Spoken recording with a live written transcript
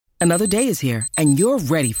Another day is here, and you're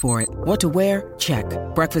ready for it. What to wear? Check.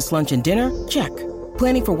 Breakfast, lunch, and dinner? Check.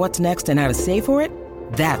 Planning for what's next and how to save for it?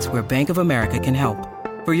 That's where Bank of America can help.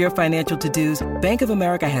 For your financial to-dos, Bank of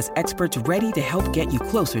America has experts ready to help get you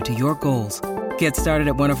closer to your goals. Get started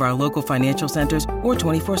at one of our local financial centers or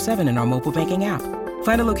 24/7 in our mobile banking app.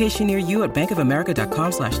 Find a location near you at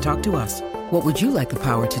bankofamerica.com/talktous. What would you like the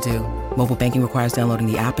power to do? Mobile banking requires downloading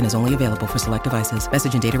the app and is only available for select devices.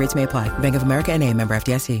 Message and data rates may apply. Bank of America N.A., member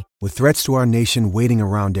FDIC. With threats to our nation waiting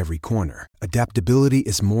around every corner, adaptability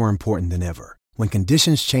is more important than ever. When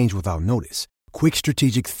conditions change without notice, quick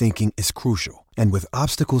strategic thinking is crucial. And with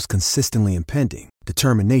obstacles consistently impending,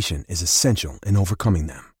 determination is essential in overcoming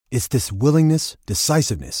them. It's this willingness,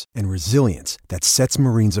 decisiveness, and resilience that sets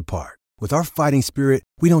Marines apart. With our fighting spirit,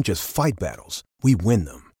 we don't just fight battles, we win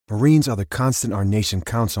them. Marines are the constant our nation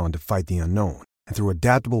counts on to fight the unknown. And through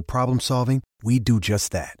adaptable problem solving, we do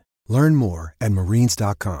just that. Learn more at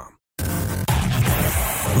marines.com.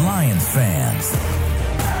 Lions fans,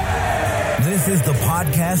 this is the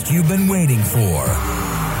podcast you've been waiting for.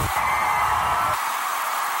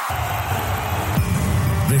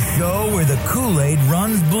 The show where the Kool-Aid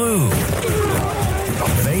runs blue,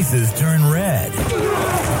 faces turn red,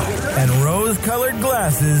 and rose-colored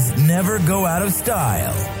glasses never go out of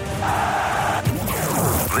style.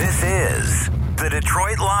 This is the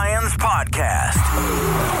Detroit Lions Podcast.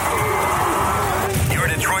 Your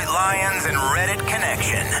Detroit Lions and Reddit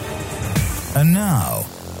connection. And now,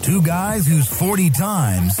 two guys whose 40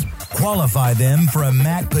 times qualify them for a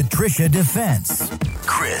Matt Patricia defense.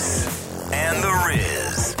 Chris and the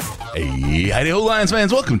Riz. Hey, howdy-ho, Lions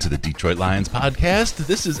fans. Welcome to the Detroit Lions Podcast.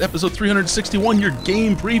 This is episode 361, your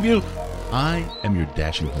game preview. I am your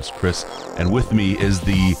dashing host, Chris, and with me is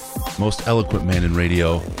the most eloquent man in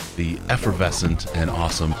radio, the effervescent and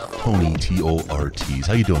awesome Tony T.O.R.T.'s.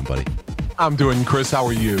 How you doing, buddy? I'm doing, Chris. How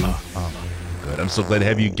are you? Good. I'm so glad to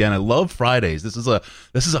have you again. I love Fridays. This is a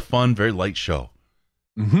fun, very light show.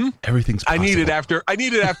 Mm-hmm. Everything's possible. I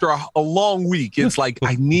need it after a long week. It's like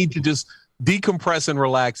I need to just decompress and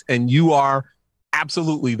relax, and you are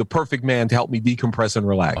absolutely the perfect man to help me decompress and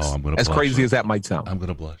relax. Oh, I'm gonna as blush. crazy as that might sound. I'm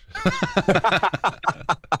gonna blush.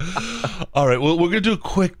 All right, well, we're gonna do a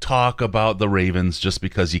quick talk about the Ravens, just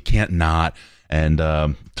because you can't not. And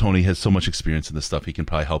Tony has so much experience in this stuff; he can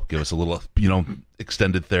probably help give us a little,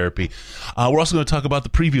 extended therapy. We're also going to talk about the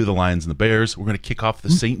preview of the Lions and the Bears. We're going to kick off the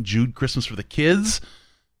St. Jude Christmas for the kids.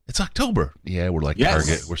 It's October. Yeah, we're like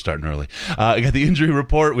Target. We're starting early. I got the injury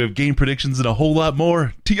report. We have game predictions and a whole lot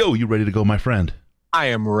more. T.O., you ready to go, my friend? I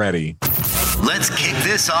am ready. Let's kick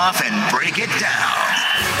this off and break it down.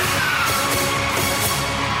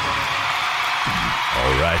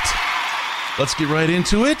 All right. Let's get right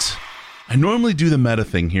into it. I normally do the meta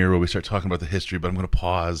thing here where we start talking about the history, but I'm going to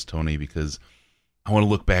pause, Tony, because I want to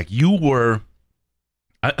look back. You were,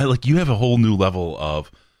 you have a whole new level of,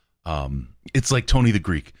 it's like Tony the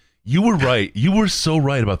Greek. You were right. You were so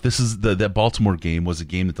right about this. That Baltimore game was a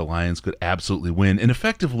game that the Lions could absolutely win. And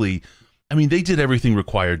effectively, I mean, they did everything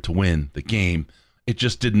required to win the game. It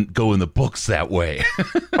just didn't go in the books that way.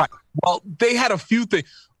 Right. Well, they had a few things.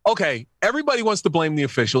 Okay, everybody wants to blame the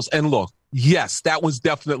officials. And look, yes, that was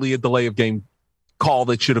definitely a delay of game call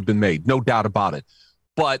that should have been made. No doubt about it.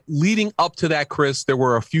 But leading up to that, Chris, there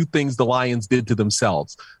were a few things the Lions did to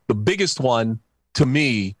themselves. The biggest one, to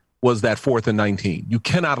me, was that 4th and 19. You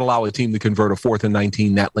cannot allow a team to convert a 4th and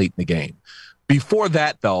 19 that late in the game. Before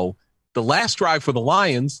that, though, the last drive for the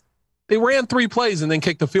Lions, they ran 3 plays and then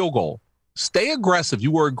kicked a field goal. Stay aggressive.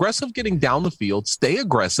 You were aggressive getting down the field. Stay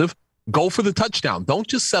aggressive. Go for the touchdown. Don't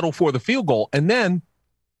just settle for the field goal. And then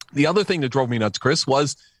the other thing that drove me nuts, Chris,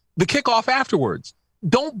 was the kickoff afterwards.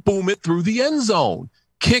 Don't boom it through the end zone.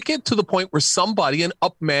 Kick it to the point where somebody, an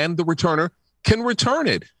up man, the returner, can return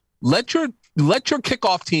it. Let your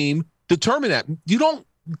kickoff team determine that. You don't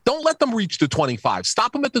let them reach the 25.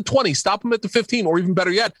 Stop them at the 20. Stop them at the 15. Or even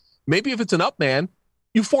better yet, maybe if it's an up man,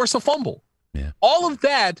 you force a fumble. Yeah. All of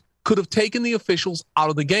that could have taken the officials out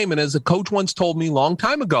of the game. And as a coach once told me a long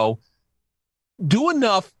time ago, do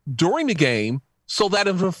enough during the game so that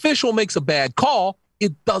if an official makes a bad call,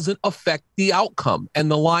 it doesn't affect the outcome.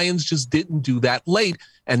 And the Lions just didn't do that late.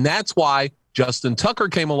 And that's why Justin Tucker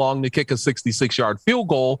came along to kick a 66-yard field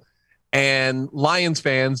goal. And Lions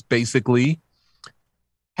fans basically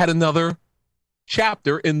had another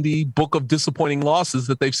chapter in the book of disappointing losses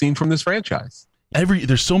that they've seen from this franchise.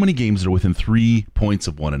 There's so many games that are within 3 points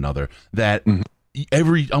of one another that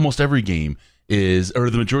almost every game or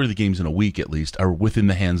the majority of the games in a week at least, are within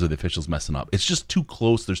the hands of the officials messing up. It's just too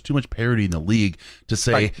close. There's too much parity in the league to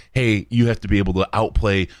say, hey, you have to be able to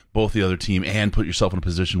outplay both the other team and put yourself in a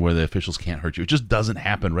position where the officials can't hurt you. It just doesn't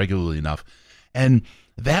happen regularly enough. And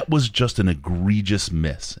that was just an egregious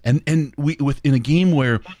miss. And in a game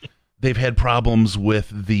where they've had problems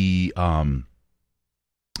with the pass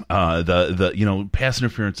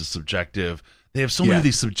interference is subjective. They have so many of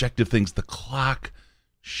these subjective things. The clock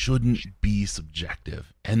shouldn't be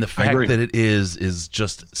subjective, and the fact that it is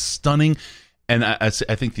just stunning. And I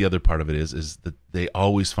think the other part of it is that they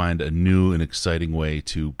always find a new and exciting way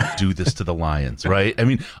to do this to the Lions, right? I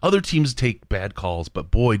mean, other teams take bad calls,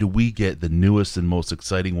 but boy, do we get the newest and most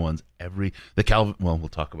exciting ones Well, we'll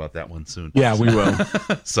talk about that one soon. Yeah, we will.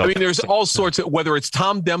 So I mean, there's all sorts of, whether it's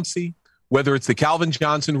Tom Dempsey, whether it's the Calvin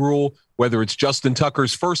Johnson rule, whether it's Justin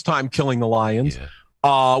Tucker's first time killing the Lions,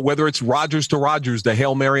 whether it's Rodgers to Rodgers, the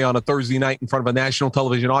Hail Mary on a Thursday night in front of a national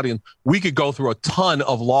television audience, we could go through a ton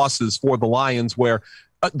of losses for the Lions where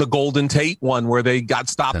the Golden Tate one, where they got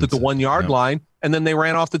stopped at the 1 yard line and then they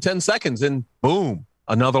ran off the 10 seconds and boom,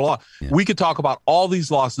 another loss. Yeah. We could talk about all these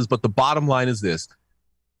losses, but the bottom line is this.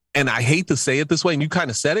 And I hate to say it this way, and you kind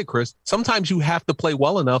of said it, Chris, sometimes you have to play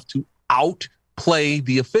well enough to outplay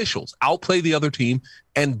the officials, outplay the other team,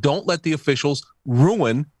 and don't let the officials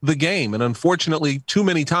ruin the game. And unfortunately, too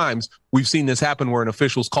many times we've seen this happen where an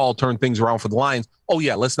official's call turned things around for the Lions. Oh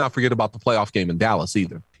yeah, let's not forget about the playoff game in Dallas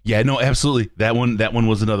either. Yeah, no, absolutely. That one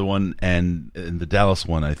was another one, and the Dallas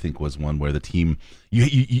one I think was one where the team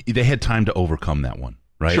they had time to overcome that one,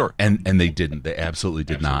 right? Sure. And they didn't. They absolutely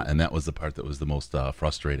did not, and that was the part that was the most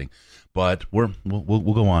frustrating. But we'll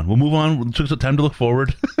go on. We'll move on. We took some time to look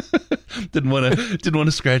forward. didn't want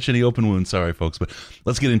to scratch any open wounds. Sorry, folks, but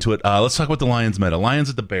let's get into it. Let's talk about the Lions meta. Lions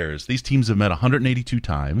at the Bears. These teams have met 182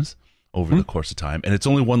 times over the course of time, and it's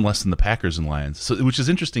only one less than the Packers and Lions. So, which is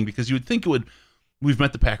interesting because you would think it would. We've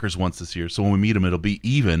met the Packers once this year, so when we meet them, it'll be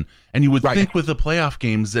even. And you would think with the playoff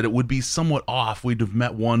games that it would be somewhat off. We'd have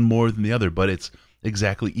met one more than the other, but it's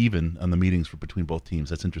exactly even on the meetings between both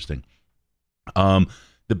teams. That's interesting.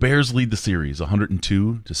 The Bears lead the series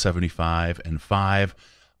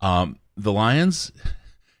 102-75-5. The Lions,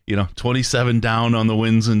 27 down on the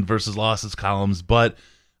wins and versus losses columns, but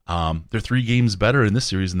they're 3 games better in this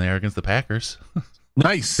series than they are against the Packers.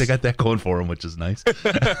 Nice. They got that going for them, which is nice.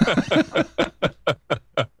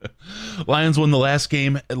 Lions won the last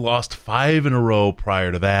game and lost 5 in a row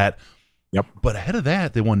prior to that. Yep. But ahead of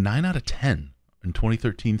that, they won 9 out of 10 in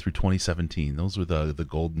 2013 through 2017. Those were the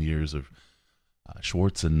golden years of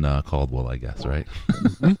Schwartz and Caldwell, I guess, right?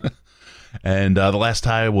 And the last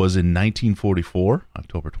tie was in 1944,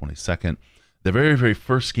 October 22nd. The very, very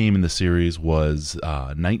first game in the series was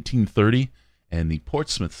 1930, and the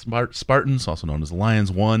Portsmouth Spartans, also known as the Lions,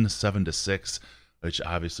 won 7-6, which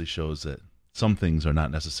obviously shows that some things are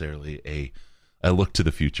not necessarily a look to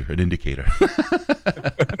the future, an indicator.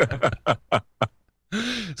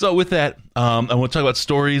 So with that, I want to talk about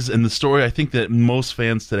stories, and the story I think that most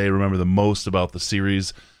fans today remember the most about the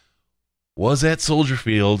series was at Soldier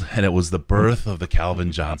Field, and it was the birth of the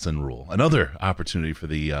Calvin Johnson rule. Another opportunity for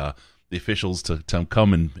the officials to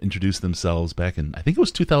come and introduce themselves back in, I think it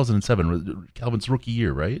was 2007, Calvin's rookie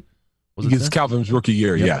year, right? It's Calvin's rookie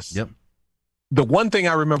year, yes. Yep. The one thing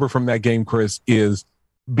I remember from that game, Chris, is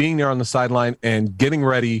being there on the sideline and getting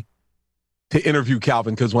ready to interview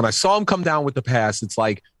Calvin, because when I saw him come down with the pass, it's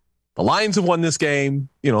like, the Lions have won this game.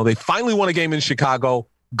 They finally won a game in Chicago.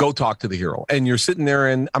 Go talk to the hero. And you're sitting there,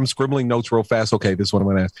 and I'm scribbling notes real fast. Okay, this is what I'm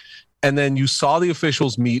going to ask. And then you saw the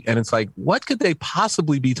officials meet, and it's like, what could they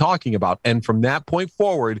possibly be talking about? And from that point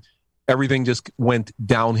forward, everything just went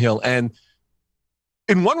downhill. And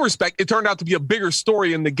in one respect, it turned out to be a bigger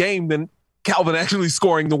story in the game than Calvin actually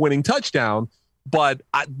scoring the winning touchdown. But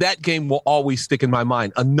that game will always stick in my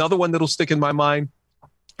mind. Another one that'll stick in my mind,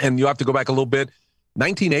 and you have to go back a little bit,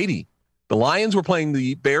 1980. The Lions were playing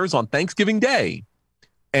the Bears on Thanksgiving Day,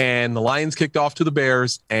 and the Lions kicked off to the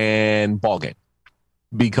Bears, and ball game.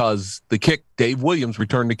 Because the kick, Dave Williams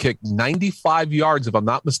returned the kick 95 yards, if I'm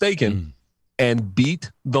not mistaken, and beat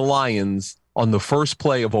the Lions on the first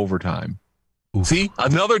play of overtime. Oof. See,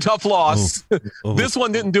 another tough loss. This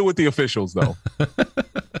one didn't do with the officials, though.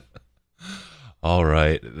 All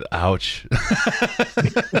right. Ouch.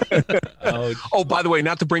 Ouch. Oh, by the way,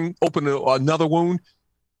 not to open another wound,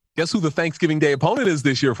 guess who the Thanksgiving Day opponent is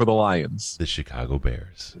this year for the Lions? The Chicago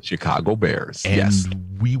Bears. Chicago Bears, and yes.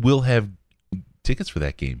 We will have tickets for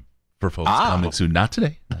that game for folks coming soon. Not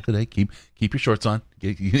today. Keep your shorts on.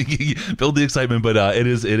 Build the excitement, but it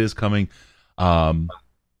is coming. It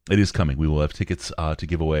is coming. We will have tickets to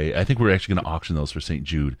give away. I think we're actually going to auction those for St.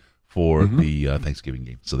 Jude for the Thanksgiving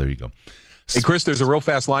game. So there you go. Hey, Chris, there's a real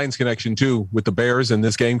fast Lions connection, too, with the Bears in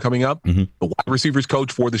this game coming up. The wide receivers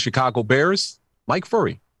coach for the Chicago Bears, Mike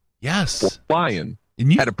Furrey. Yes. Lion.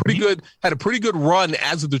 Had a pretty good run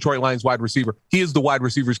as a Detroit Lions wide receiver. He is the wide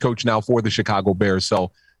receivers coach now for the Chicago Bears.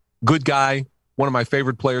 So good guy, one of my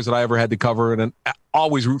favorite players that I ever had to cover, and I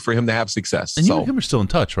always root for him to have success. And you and him are still in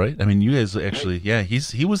touch, right? I mean, you guys actually,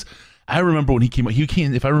 he was. I remember when he came.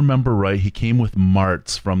 If I remember right, he came with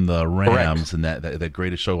Martz from the Rams and that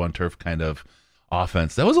Greatest Show on Turf kind of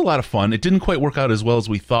offense. That was a lot of fun. It didn't quite work out as well as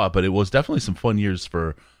we thought, but it was definitely some fun years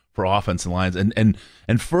for offense and lines. And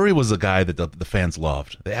Furrey was a guy that the fans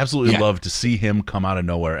loved. They absolutely loved to see him come out of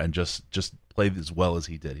nowhere and just play as well as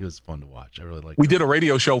he did. He was fun to watch. I really liked him. We did a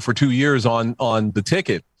radio show for 2 years on the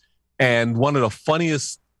Ticket, and one of the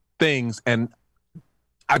funniest things, and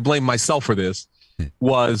I blame myself for this,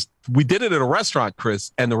 was we did it at a restaurant,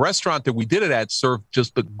 Chris, and the restaurant that we did it at served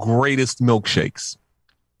just the greatest milkshakes.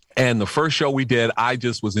 And the first show we did, I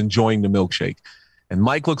just was enjoying the milkshake. And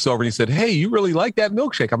Mike looks over and he said, "Hey, you really like that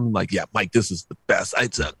milkshake?" I'm like, "Yeah, Mike, this is the best.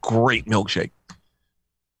 It's a great milkshake."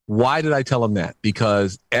 Why did I tell him that?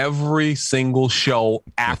 Because every single show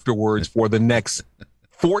afterwards for the next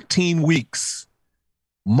 14 weeks,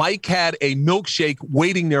 Mike had a milkshake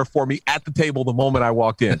waiting there for me at the table the moment I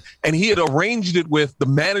walked in. And he had arranged it with the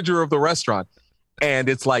manager of the restaurant. And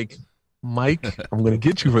it's like, "Mike, I'm going to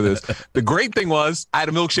get you for this." The great thing was I had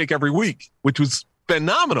a milkshake every week, which was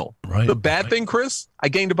phenomenal. Right, the bad thing, Chris, I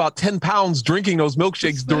gained about 10 pounds drinking those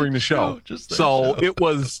milkshakes during the show. It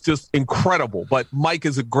was just incredible. But Mike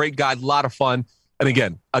is a great guy, a lot of fun. And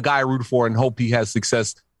again, a guy I root for and hope he has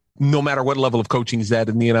success no matter what level of coaching he's at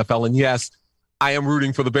in the NFL. And yes, I am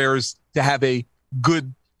rooting for the Bears to have a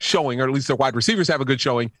good showing, or at least their wide receivers have a good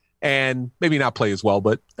showing, and maybe not play as well,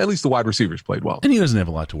 but at least the wide receivers played well. And he doesn't have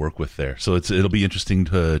a lot to work with there, so it'll be interesting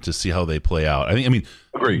to see how they play out. I mean,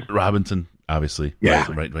 agreed. Robinson, obviously,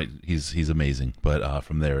 right. He's amazing, but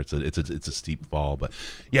from there, it's a steep fall. But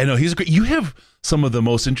yeah, no, he's great. You have some of the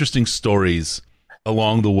most interesting stories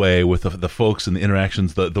along the way with the folks and the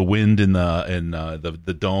interactions, the wind in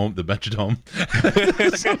the dome, the Metrodome.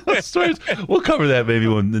 Stories. We'll cover that maybe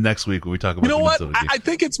the next week when we talk about. You know what? I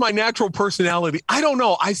think it's my natural personality. I don't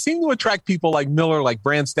know. I seem to attract people like Miller, like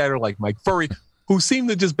Brandstatter, like Mike Furrey, who seem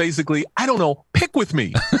to just basically, I don't know, pick with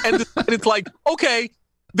me. And it's like, okay,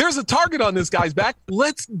 there's a target on this guy's back.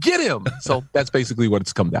 Let's get him. So that's basically what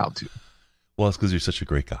it's come down to. Well, it's because you're such a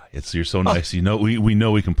great guy. You're so nice. We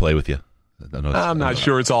know we can play with you. I'm not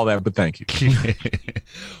sure it's all that, but thank you.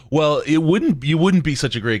 Well, you wouldn't be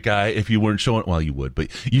such a great guy if you weren't showing. Well, you would, but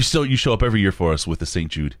you show up every year for us with the St.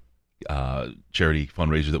 Jude charity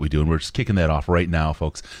fundraiser that we do, and we're just kicking that off right now,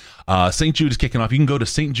 folks. St. Jude is kicking off. You can go to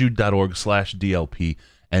stjude.org/DLP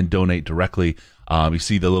and donate directly. You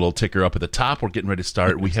see the little ticker up at the top. We're getting ready to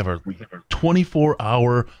start. We have our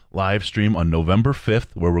 24-hour live stream on November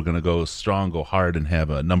 5th, where we're going to go strong, go hard, and have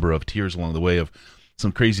a number of tiers along the way of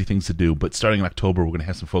some crazy things to do. But starting in October, we're going to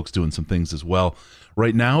have some folks doing some things as well.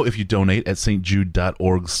 Right now, if you donate at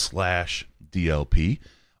stjude.org/DLP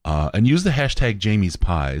and use the hashtag Jamie's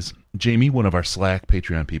Pies, Jamie, one of our Slack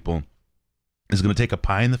Patreon people, is going to take a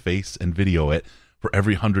pie in the face and video it for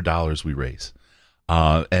every $100 we raise.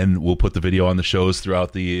 And we'll put the video on the shows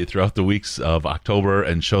throughout the weeks of October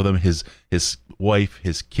and show them his wife,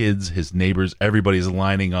 his kids, his neighbors. Everybody's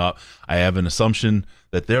lining up. I have an assumption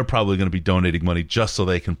that they're probably going to be donating money just so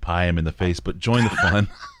they can pie him in the face. But join the fun.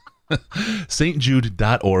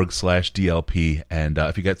 stjude.org/DLP. And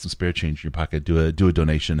if you got some spare change in your pocket, do a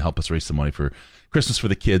donation. Help us raise some money for Christmas for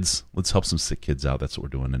the kids. Let's help some sick kids out. That's what we're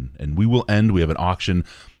doing. And we will end. We have an auction.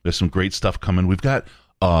 There's some great stuff coming. We've got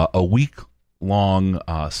a week-long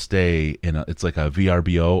stay in it's like a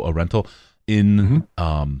VRBO, a rental in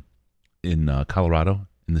Colorado,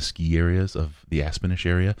 in the ski areas of the Aspenish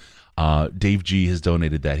area. Dave G has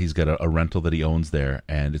donated that. He's got a rental that he owns there,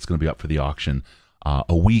 and it's going to be up for the auction.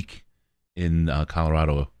 A week in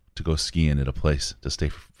Colorado to go skiing at a place to stay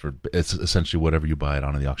for it's essentially whatever you buy it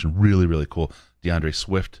on in the auction. Really, really cool. DeAndre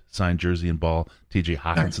Swift signed jersey and ball. TJ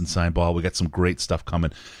Hawkinson signed ball. We got some great stuff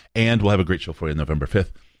coming, and we'll have a great show for you on November 5th.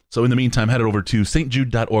 So in the meantime, head over to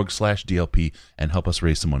stjude.org/DLP and help us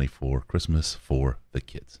raise some money for Christmas for the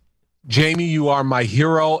kids. Jamie, you are my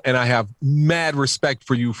hero, and I have mad respect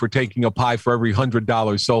for you for taking a pie for every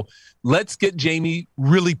 $100. So let's get Jamie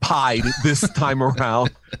really pied this time around.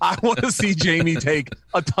 I want to see Jamie take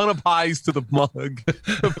a ton of pies to the mug.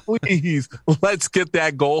 Please, let's get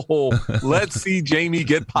that goal. Let's see Jamie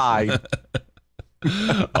get pied.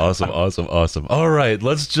 Awesome. All right,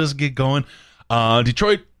 let's just get going.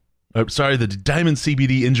 Detroit The Diamond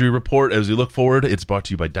CBD injury report as we look forward. It's brought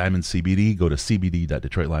to you by Diamond CBD. Go to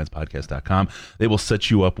cbd.detroitlionspodcast.com. They will set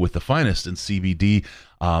you up with the finest in CBD.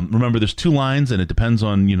 Remember, there's 2 lines, and it depends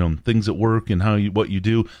on things at work and what you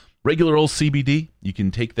do. Regular old CBD, you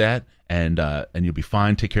can take that and you'll be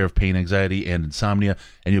fine. Take care of pain, anxiety, and insomnia,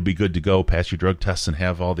 and you'll be good to go. Pass your drug tests and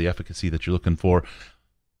have all the efficacy that you're looking for.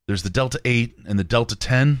 There's the Delta 8 and the Delta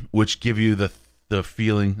 10, which give you the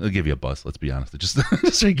feeling. They'll give you a buzz. Let's be honest. Just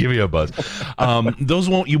give you a buzz.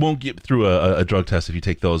 You won't get through a drug test if you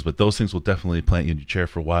take those, but those things will definitely plant you in your chair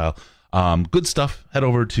for a while. Good stuff. Head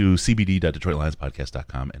over to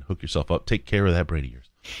cbd.detroitlionspodcast.com and hook yourself up. Take care of that brain of yours.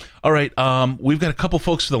 All right. We've got a couple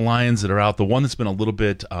folks for the Lions that are out. The one that's been a little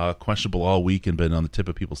bit questionable all week and been on the tip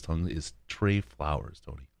of people's tongue is Trey Flowers,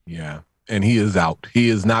 Tony. Yeah. And he is out. He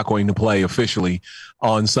is not going to play officially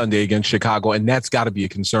on Sunday against Chicago. And that's got to be a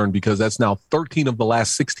concern because that's now 13 of the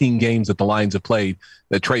last 16 games that the Lions have played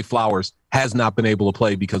that Trey Flowers has not been able to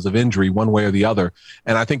play because of injury one way or the other.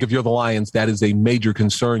 And I think if you're the Lions, that is a major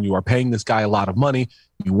concern. You are paying this guy a lot of money.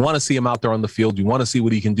 You want to see him out there on the field. You want to see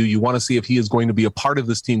what he can do. You want to see if he is going to be a part of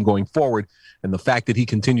this team going forward. And the fact that he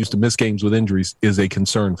continues to miss games with injuries is a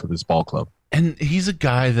concern for this ball club. And he's a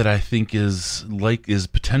guy that I think is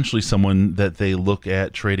potentially someone that they look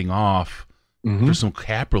at trading off for some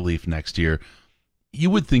cap relief next year. You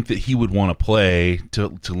would think that he would want to play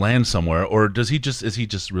to land somewhere, or is he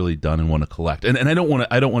just really done and want to collect? And I don't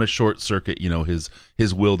want to short circuit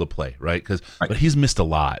his will to play, right? But he's missed a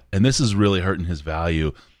lot, and this is really hurting his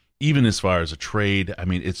value. Even as far as a trade, I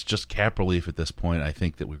mean, it's just cap relief at this point. I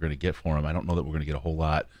think that we're going to get for him. I don't know that we're going to get a whole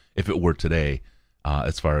lot if it were today.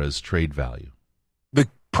 As far as trade value. The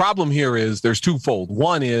problem here is there's twofold.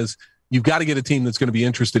 One is you've got to get a team that's going to be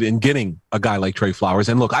interested in getting a guy like Trey Flowers.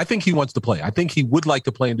 And look, I think he wants to play. I think he would like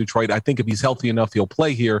to play in Detroit. I think if he's healthy enough, he'll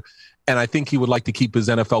play here. And I think he would like to keep his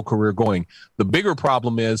NFL career going. The bigger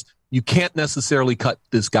problem is you can't necessarily cut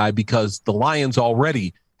this guy because the Lions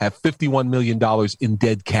already have $51 million in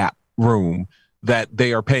dead cap room that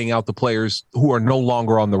they are paying out the players who are no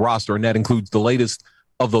longer on the roster. And that includes the latest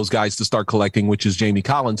of those guys to start collecting, which is Jamie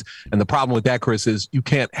Collins. And the problem with that, Chris, is you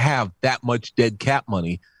can't have that much dead cap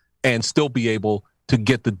money and still be able to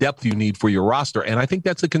get the depth you need for your roster. And I think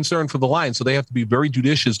that's a concern for the Lions. So they have to be very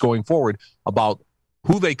judicious going forward about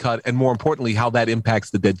who they cut and, more importantly, how that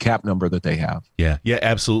impacts the dead cap number that they have. Yeah,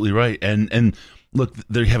 absolutely right. And look,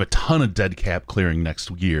 they have a ton of dead cap clearing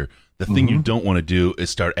next year. The thing you don't want to do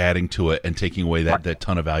is start adding to it and taking away that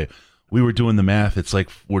ton of value. We were doing the math. It's like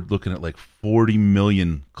we're looking at like $40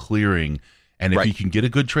 million clearing. And if you can get a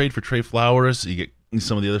good trade for Trey Flowers, you get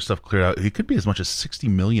some of the other stuff cleared out. It could be as much as $60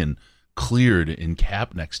 million cleared in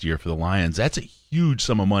cap next year for the Lions. That's a huge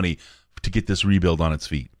sum of money to get this rebuild on its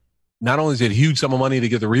feet. Not only is it a huge sum of money to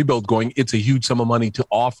get the rebuild going, it's a huge sum of money to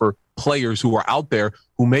offer players who are out there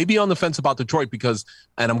who may be on the fence about Detroit because,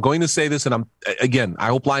 and I'm going to say this, and I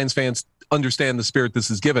hope Lions fans understand the spirit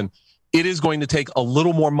this is given. It is going to take a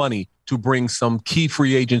little more money to bring some key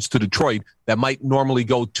free agents to Detroit that might normally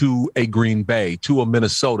go to a Green Bay, to a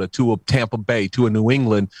Minnesota, to a Tampa Bay, to a New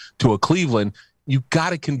England, to a Cleveland. You got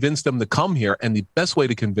to convince them to come here. And the best way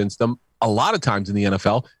to convince them a lot of times in the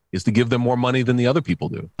NFL is to give them more money than the other people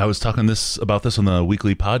do. I was talking about this on the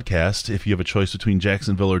weekly podcast. If you have a choice between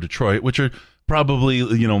Jacksonville or Detroit, which are probably,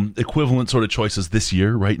 equivalent sort of choices this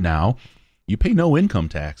year right now, you pay no income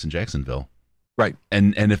tax in Jacksonville. Right.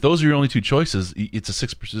 And if those are your only two choices, it's a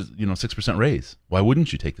 6% raise. Why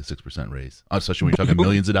wouldn't you take the 6% raise? Especially when you're talking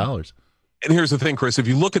millions of dollars. And here's the thing, Chris, if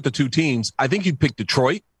you look at the two teams, I think you'd pick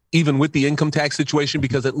Detroit, even with the income tax situation,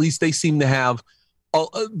 because at least they seem to have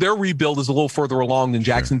their rebuild is a little further along than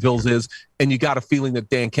Jacksonville's is. And you got a feeling that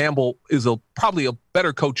Dan Campbell is probably a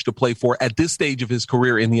better coach to play for at this stage of his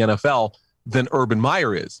career in the NFL than Urban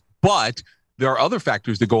Meyer is. But there are other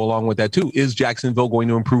factors that go along with that too. Is Jacksonville going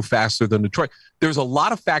to improve faster than Detroit? There's a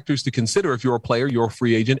lot of factors to consider if you're a player, you're a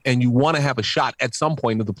free agent, and you want to have a shot at some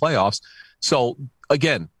point of the playoffs. So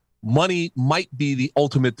again, money might be the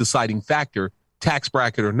ultimate deciding factor, tax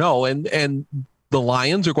bracket or no. And the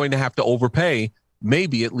Lions are going to have to overpay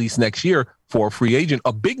maybe at least next year for a free agent,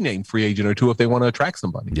 a big name free agent or two if they want to attract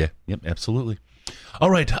somebody. Yeah, yep, absolutely. All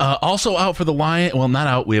right. Also out for the Lions. Well, not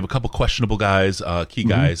out. We have a couple questionable guys, key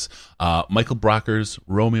guys. Michael Brockers,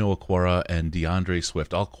 Romeo Okwara, and DeAndre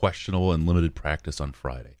Swift, all questionable and limited practice on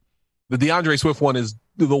Friday. The DeAndre Swift one is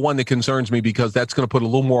the one that concerns me because that's going to put a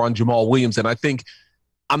little more on Jamal Williams. And I think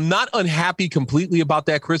I'm not unhappy completely about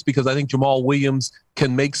that, Chris, because I think Jamal Williams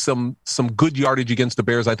can make some good yardage against the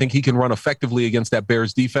Bears. I think he can run effectively against that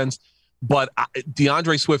Bears defense. But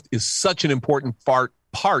DeAndre Swift is such an important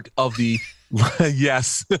part of the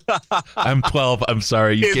Yes. I'm 12. I'm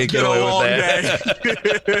sorry. You can't get away with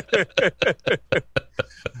that.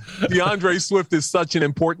 DeAndre Swift is such an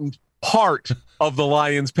important part of the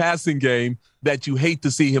Lions passing game that you hate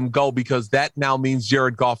to see him go, because that now means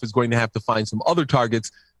Jared Goff is going to have to find some other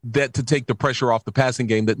targets that to take the pressure off the passing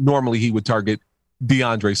game that normally he would target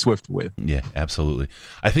DeAndre Swift with. Yeah, absolutely.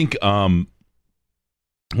 I think we'll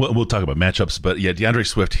talk about matchups, but yeah, DeAndre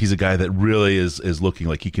Swift, he's a guy that really is looking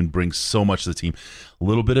like he can bring so much to the team. A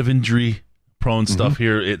little bit of injury prone stuff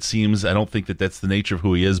here, it seems. I don't think that that's the nature of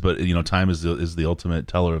who he is, but time is the ultimate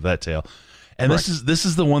teller of that tale. And Correct. this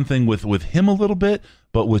is the one thing with him a little bit,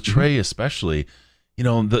 but with Trey especially.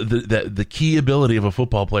 The key ability of a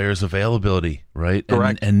football player is availability, right?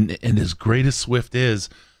 Correct. And as great as Swift is,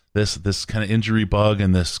 this kind of injury bug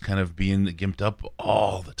and this kind of being gimped up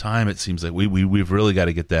all the time, it seems like we've really got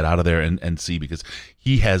to get that out of there and see, because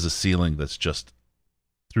he has a ceiling that's just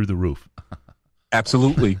through the roof.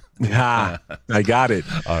 Absolutely. I got it.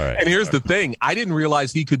 All right. And here's the thing. I didn't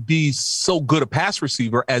realize he could be so good a pass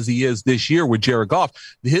receiver as he is this year with Jared Goff.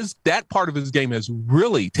 That part of his game has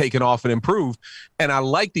really taken off and improved, and I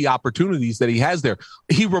like the opportunities that he has there.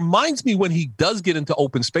 He reminds me when he does get into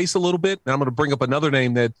open space a little bit, and I'm going to bring up another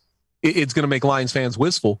name that it's going to make Lions fans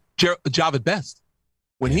wistful, Jahvid Best.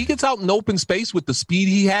 When he gets out in open space with the speed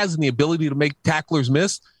he has and the ability to make tacklers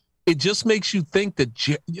miss, it just makes you think that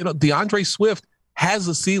DeAndre Swift has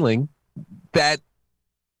a ceiling that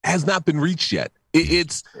has not been reached yet.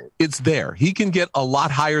 It's there. He can get a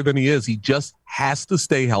lot higher than he is. He just has to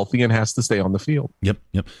stay healthy and has to stay on the field. Yep.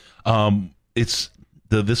 It's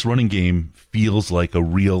this running game feels like a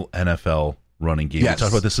real NFL running game. Yes. We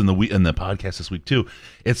talked about this in the podcast this week too.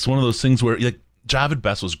 It's one of those things where Jahvid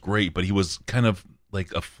Best was great, but he was kind of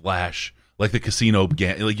like a flash. Like the casino,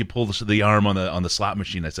 like you pull the arm on the slot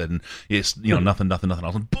machine, I said, and it's nothing. All of a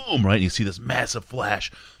sudden, boom, right? And you see this massive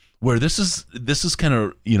flash. Where this is kind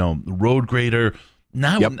of road grader.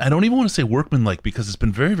 I don't even want to say workman-like, because it's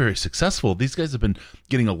been very, very successful. These guys have been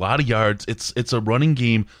getting a lot of yards. It's a running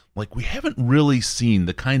game like we haven't really seen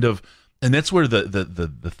the kind of, and that's where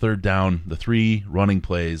the third down, the 3 running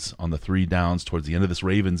plays on the 3 downs towards the end of this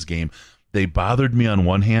Ravens game, they bothered me on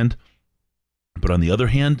one hand. But on the other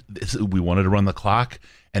hand, we wanted to run the clock,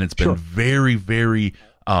 and it's been very, very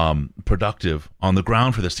productive on the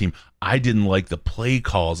ground for this team. I didn't like the play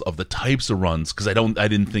calls of the types of runs, because I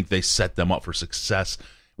didn't think they set them up for success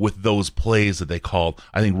with those plays that they called.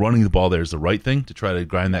 I think running the ball there is the right thing to try to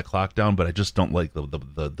grind that clock down, but I just don't like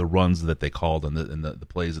the runs that they called and the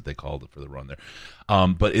plays that they called for the run there.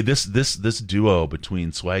 But this duo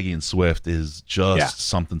between Swaggy and Swift is just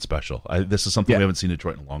something special. This is something we haven't seen in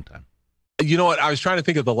Detroit in a long time. You know what? I was trying to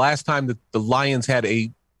think of the last time that the Lions had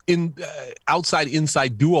a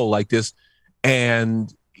outside-inside duo like this,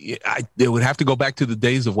 and they would have to go back to the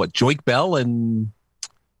days of Joique Bell and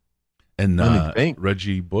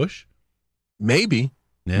Reggie Bush. Maybe.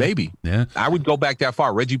 Yeah. I would go back that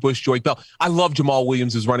far. Reggie Bush, Joique Bell. I love Jamal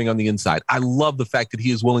Williams is running on the inside. I love the fact that he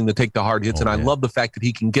is willing to take the hard hits, I love the fact that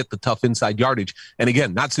he can get the tough inside yardage. And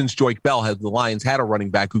again, not since Joique Bell has the Lions had a running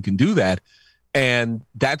back who can do that. And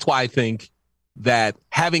that's why I think that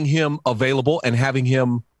having him available and having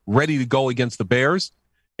him ready to go against the Bears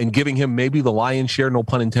and giving him maybe the lion's share, no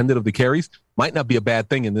pun intended, of the carries might not be a bad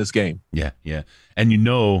thing in this game. Yeah. And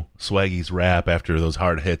Swaggy's rap after those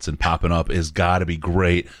hard hits and popping up is got to be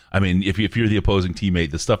great. I mean, if you're the opposing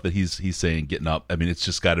teammate, the stuff that he's saying getting up, I mean, it's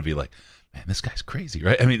just got to be like, man, this guy's crazy,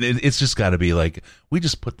 right? I mean, it's just got to be like, we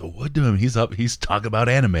just put the wood to him. He's up. He's talking about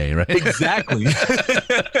anime, right? Exactly.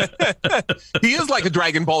 He is like a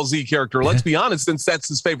Dragon Ball Z character. Let's be honest, since that's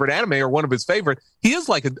his favorite anime or one of his favorite, he is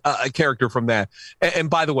like a character from that. And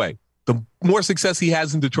by the way, the more success he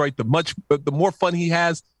has in Detroit, the more fun he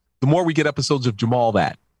has, the more we get episodes of Jamal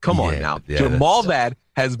That. Come on now. Yeah, Jamal That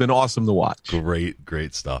has been awesome to watch.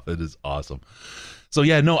 Great stuff. It is awesome. So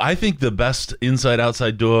I think the best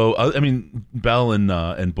inside-outside duo. I mean, Bell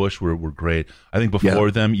and Bush were great. I think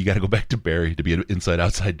before them, you got to go back to Barry to be an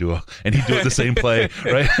inside-outside duo, and he'd do it the same play,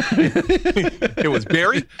 right? It was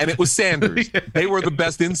Barry and it was Sanders. They were the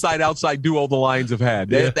best inside-outside duo the Lions have had.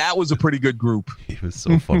 That was a pretty good group. It was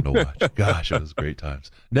so fun to watch. Gosh, it was great times.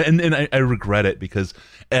 And I regret it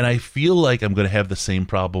and I feel like I'm going to have the same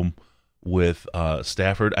problem with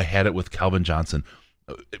Stafford. I had it with Calvin Johnson.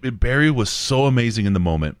 Barry was so amazing in the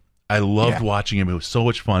moment. I loved watching him. It was so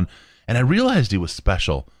much fun. And I realized he was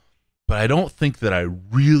special, but I don't think that I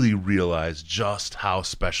really realized just how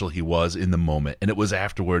special he was in the moment. And it was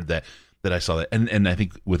afterward that I saw that. And I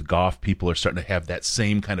think with Goff, people are starting to have that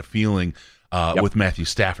same kind of feeling with Matthew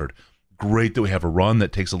Stafford. Great that we have a run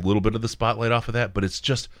that takes a little bit of the spotlight off of that, but it's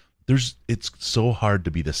just it's so hard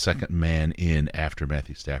to be the second man in after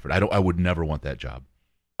Matthew Stafford. I would never want that job.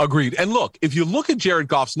 Agreed. And look, if you look at Jared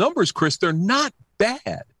Goff's numbers, Chris, they're not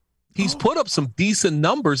bad. He's put up some decent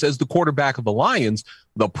numbers as the quarterback of the Lions.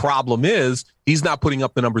 The problem is he's not putting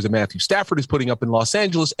up the numbers that Matthew Stafford is putting up in Los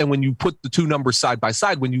Angeles. And when you put the two numbers side by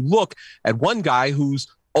side, when you look at one guy who's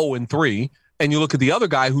 0-3 and you look at the other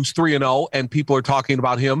guy who's 3-0 and people are talking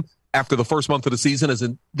about him after the first month of the season as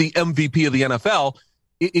the MVP of the NFL,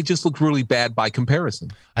 it just looks really bad by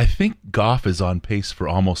comparison. I think Goff is on pace for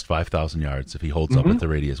almost 5,000 yards if he holds up at the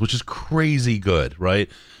radius, which is crazy good, right?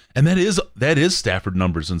 And that is Stafford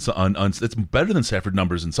numbers, and it's better than Stafford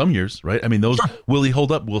numbers in some years, right? I mean, those will he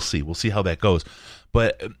hold up? We'll see. We'll see how that goes.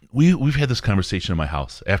 But we've had this conversation in my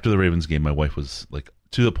house after the Ravens game. My wife was like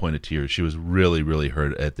to the point of tears. She was really, really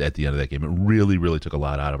hurt at the end of that game. It really, really took a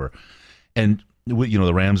lot out of her. And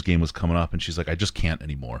the Rams game was coming up, and she's like, I just can't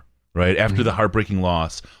anymore. Right after the heartbreaking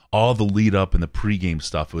loss, all the lead up and the pregame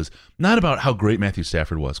stuff was not about how great Matthew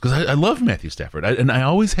Stafford was, because I love Matthew Stafford, and I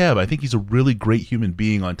always have. I think he's a really great human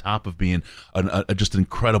being on top of being just an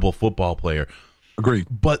incredible football player. Agreed.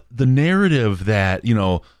 But the narrative that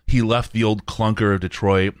he left the old clunker of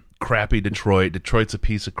Detroit, crappy Detroit, Detroit's a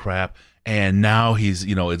piece of crap, and now he's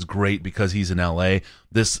it's great because he's in L.A.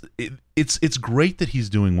 It's great that he's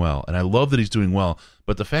doing well, and I love that he's doing well.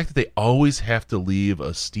 But the fact that they always have to leave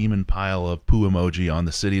a steaming pile of poo emoji on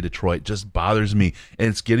the city of Detroit just bothers me, and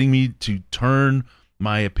it's getting me to turn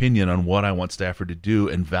my opinion on what I want Stafford to do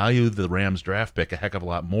and value the Rams draft pick a heck of a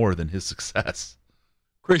lot more than his success.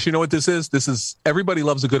 Chris, you know what this is? This is everybody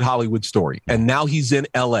loves a good Hollywood story, and now he's in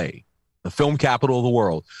L.A., the film capital of the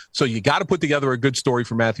world. So you got to put together a good story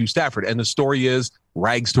for Matthew Stafford, and the story is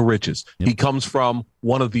rags to riches. Yep. He comes from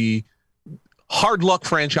one of the hard luck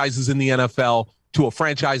franchises in the NFL to a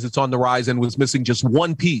franchise that's on the rise and was missing just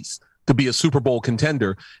one piece to be a Super Bowl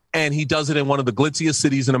contender. And he does it in one of the glitziest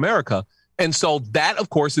cities in America. And so that, of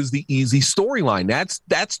course, is the easy storyline.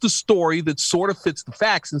 That's the story that sort of fits the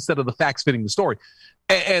facts instead of the facts fitting the story.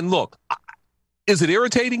 And look, is it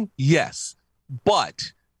irritating? Yes.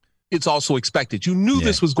 But it's also expected. You knew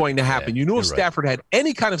this was going to happen. You knew if Stafford had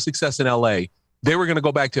any kind of success in L.A., they were going to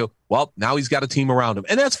go back to, well, now he's got a team around him.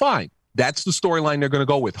 And that's fine. That's the storyline they're going to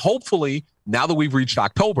go with. Hopefully, now that we've reached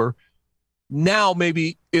October, now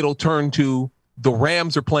maybe it'll turn to the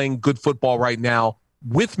Rams are playing good football right now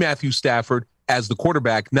with Matthew Stafford as the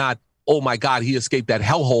quarterback, not, oh my God, he escaped that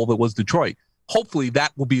hellhole that was Detroit. Hopefully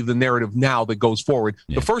that will be the narrative now that goes forward.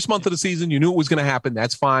 Yeah. The first month of the season, you knew it was going to happen.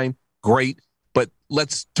 That's fine. Great. But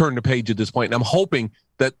let's turn the page at this point. And I'm hoping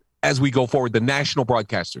that as we go forward, the national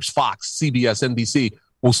broadcasters, Fox, CBS, NBC,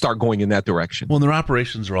 will start going in that direction. Well, and their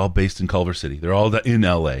operations are all based in Culver City. They're all in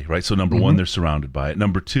L.A., right? So number one, they're surrounded by it.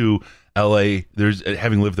 Number two, L.A.,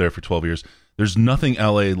 having lived there for 12 years, there's nothing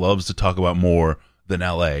L.A. loves to talk about more than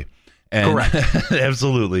L.A. And correct.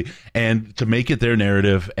 Absolutely. And to make it their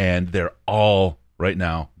narrative, and they're all, right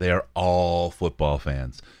now, they are all football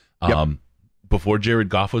fans. Yep. Before Jared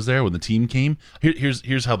Goff was there, when the team came,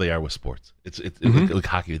 here's how they are with sports. It's like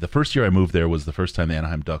hockey. The first year I moved there was the first time the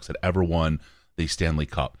Anaheim Ducks had ever won the Stanley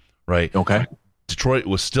Cup, right? Okay. Detroit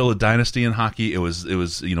was still a dynasty in hockey. It was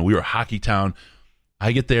we were a hockey town.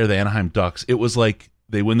 I get there, the Anaheim Ducks. It was like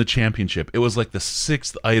they win the championship. It was like the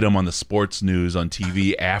 6th item on the sports news on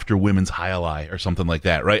TV after women's highlight or something like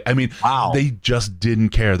that, right? I mean, wow. They just didn't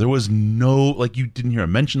care. There was no, you didn't hear a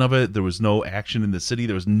mention of it. There was no action in the city.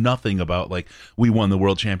 There was nothing about we won the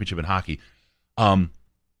world championship in hockey.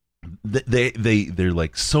 They're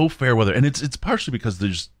like so fair weather, and it's partially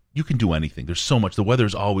because you can do anything. There's so much. The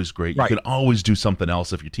weather's always great. You can always do something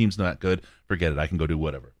else. If your team's not good, forget it. I can go do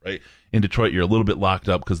whatever, right? In Detroit, you're a little bit locked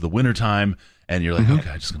up because of the wintertime, and you're like, okay,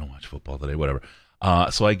 I'm just going to watch football today, whatever.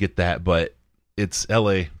 So I get that, but it's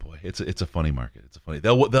L.A. Boy, it's a funny market. It's a funny.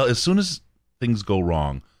 They'll as soon as things go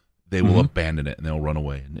wrong, they will abandon it, and they'll run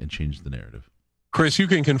away and change the narrative. Chris, you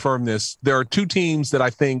can confirm this. There are two teams that I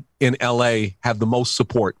think in L.A. have the most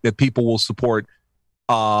support, that people will support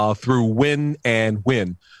through win and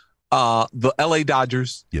win. The LA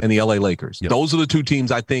Dodgers and the LA Lakers. Yep. Those are the two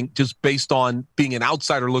teams I think, just based on being an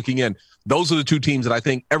outsider looking in, those are the two teams that I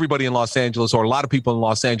think everybody in Los Angeles, or a lot of people in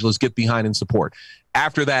Los Angeles, get behind and support.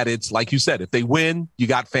 After that, it's like you said, if they win, you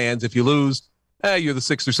got fans. If you lose, you're the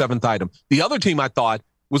 6th or 7th item. The other team I thought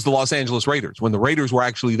was the Los Angeles Raiders. When the Raiders were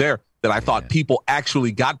actually there, that I thought people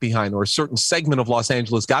actually got behind, or a certain segment of Los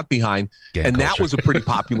Angeles got behind. And that was a pretty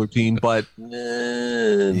popular team, but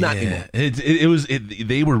not anymore.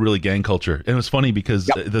 They were really gang culture. And it was funny because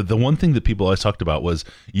the one thing that people always talked about was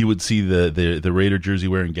you would see the Raider jersey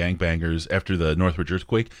wearing gangbangers after the Northridge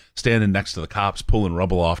earthquake standing next to the cops, pulling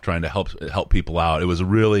rubble off, trying to help people out. It was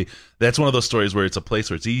that's one of those stories where it's a place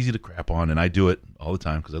where it's easy to crap on, and I do it all the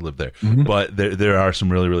time because I live there. Mm-hmm. But there are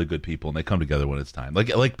some really, really good people, and they come together when it's time.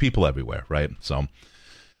 Like people everywhere, right? So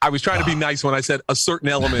I was trying to be nice when I said a certain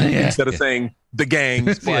element instead of saying the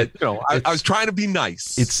gangs, but I was trying to be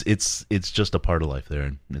nice. It's just a part of life there,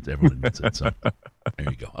 and everyone needs it. So there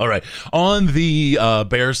you go. All right, on the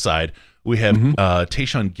Bears side, we have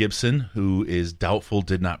Tayshaun Gibson, who is doubtful,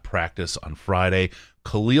 did not practice on Friday.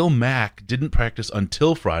 Khalil Mack didn't practice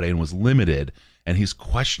until Friday and was limited, and he's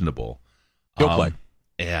questionable. He'll play.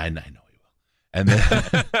 Yeah, I know he will. And then,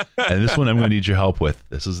 and this one I'm going to need your help with.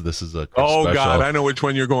 This is a oh special. God, I know which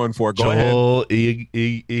one you're going for. Go Joel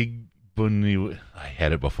Igbunwe. I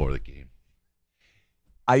had it before the game.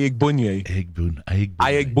 Igbunwe.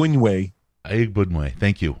 Igbunwe.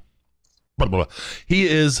 Thank you. He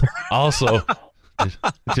is also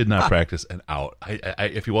did not practice and out.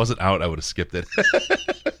 If he wasn't out, I would have skipped it.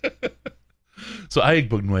 So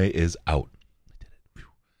Igbunwe is out.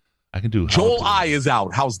 I can do Joel I is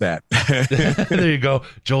out. How's that? There you go.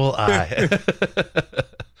 Joel I.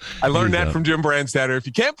 I learned that from Jim Brandstatter. If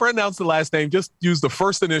you can't pronounce the last name, just use the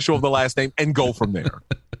first initial of the last name and go from there.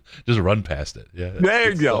 Just run past it. Yeah.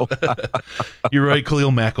 There you go. You're right.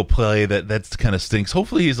 Khalil Mack will play. That's kind of stinks.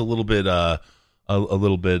 Hopefully he's a little bit not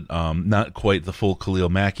quite the full Khalil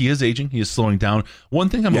Mack. He is aging. He is slowing down. One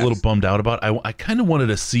thing I'm a little bummed out about, I kind of wanted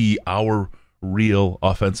to see our real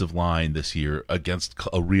offensive line this year against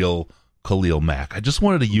a real Khalil Mack. I just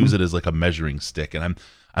wanted to use it as like a measuring stick, and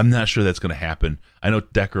I'm not sure that's going to happen. I know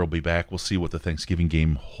Decker will be back. We'll see what the Thanksgiving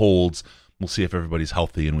game holds. We'll see if everybody's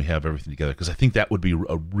healthy and we have everything together, because I think that would be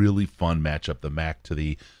a really fun matchup, the Mack to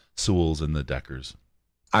the Sewells and the Deckers.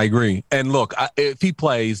 I agree. And look, if he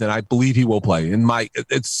plays, and I believe he will play,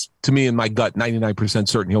 it's to me in my gut 99%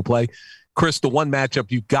 certain he'll play. Chris, the one matchup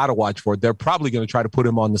you've got to watch for, they're probably going to try to put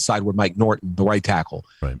him on the side with Mike Norton, the right tackle,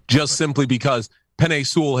 just simply because Penei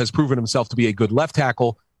Sewell has proven himself to be a good left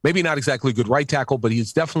tackle, maybe not exactly a good right tackle, but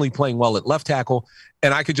he's definitely playing well at left tackle.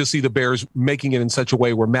 And I could just see the Bears making it in such a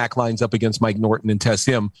way where Mack lines up against Mike Norton and tests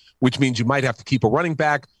him, which means you might have to keep a running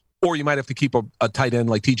back, or you might have to keep a tight end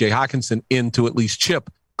like TJ Hawkinson in to at least chip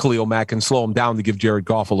Khalil Mack and slow him down to give Jared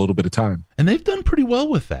Goff a little bit of time. And they've done pretty well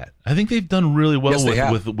with that. I think they've done really well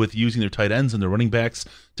with using their tight ends and their running backs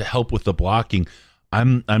to help with the blocking.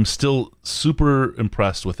 I'm still super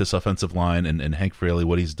impressed with this offensive line and Hank Fraley,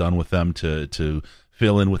 what he's done with them to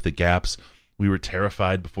fill in with the gaps. We were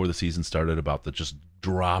terrified before the season started about the just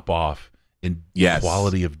drop off in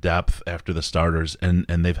quality of depth after the starters, and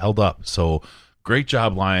they've held up. So great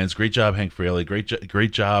job, Lions. Great job, Hank Fraley.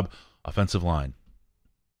 Great job, offensive line.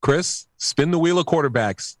 Chris, spin the wheel of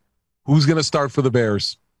quarterbacks. Who's going to start for the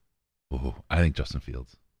Bears? Ooh, I think Justin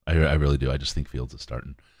Fields. I really do. I just think Fields is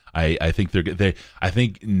starting. I think I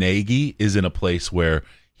think Nagy is in a place where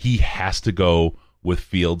he has to go with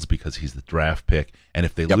Fields because he's the draft pick, and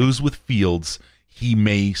if they lose with Fields, he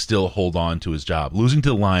may still hold on to his job. Losing to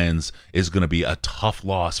the Lions is going to be a tough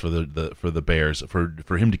loss for the Bears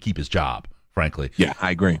for him to keep his job, frankly. Yeah,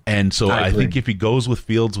 I agree. And so I think if he goes with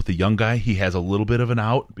Fields with the young guy, he has a little bit of an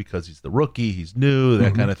out because he's the rookie, he's new,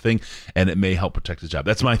 that kind of thing, and it may help protect his job.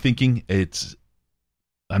 That's my thinking.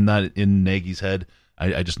 I'm not in Nagy's head.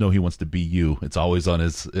 I just know he wants to be you. It's always on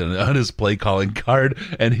his play calling card,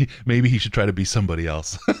 and maybe he should try to be somebody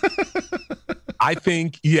else. I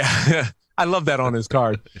think, I love that on his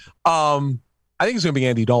card. I think it's going to be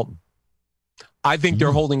Andy Dalton. I think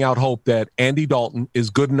they're holding out hope that Andy Dalton is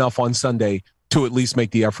good enough on Sunday to at least make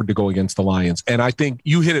the effort to go against the Lions. And I think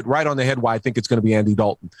you hit it right on the head why I think it's going to be Andy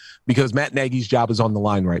Dalton, because Matt Nagy's job is on the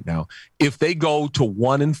line right now. If they go to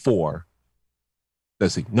 1-4,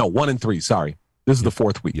 1-3, sorry. This is the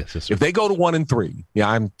fourth week. Yes, if they go to 1-3,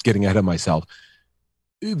 I'm getting ahead of myself.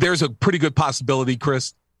 There's a pretty good possibility,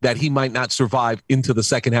 Chris, that he might not survive into the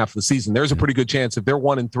second half of the season. There's a pretty good chance if they're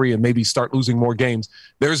 1-3 and maybe start losing more games,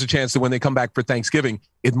 there's a chance that when they come back for Thanksgiving,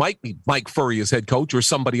 it might be Mike Furrey as head coach or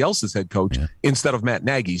somebody else as head coach instead of Matt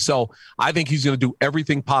Nagy. So I think he's going to do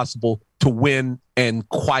everything possible to win and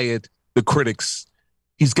quiet the critics.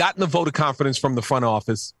 He's gotten the vote of confidence from the front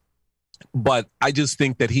office, but I just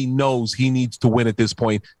think that he knows he needs to win at this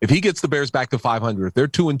point. If he gets the Bears back to 500, if they're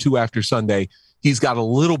 2-2 after Sunday, he's got a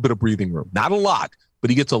little bit of breathing room. Not a lot,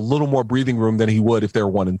 but he gets a little more breathing room than he would if they're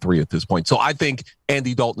 1-3 at this point. So I think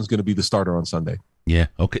Andy Dalton is going to be the starter on Sunday. Yeah.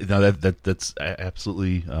 Okay. Now that's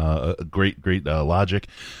absolutely a great logic.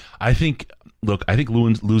 I think. Look, I think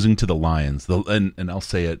losing to the Lions, and I'll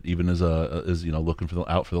say it even as looking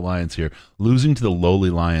out for the Lions here, losing to the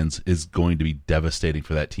lowly Lions is going to be devastating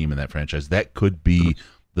for that team and that franchise. That could be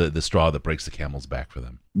the straw that breaks the camel's back for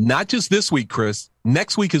them. Not just this week, Chris.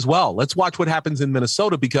 Next week as well. Let's watch what happens in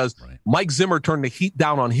Minnesota, because Mike Zimmer turned the heat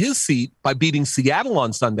down on his seat by beating Seattle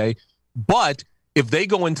on Sunday. But if they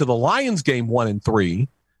go into the Lions game 1-3.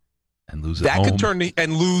 And lose that home. could turn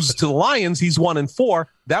and lose to the Lions. He's 1-4.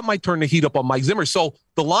 That might turn the heat up on Mike Zimmer. So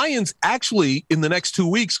the Lions actually in the next 2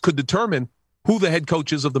 weeks could determine who the head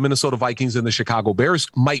coaches of the Minnesota Vikings and the Chicago Bears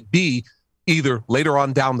might be, either later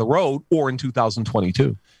on down the road or in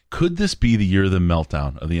 2022. Could this be the year of the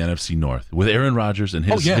meltdown of the NFC North with Aaron Rodgers and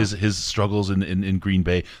his struggles in Green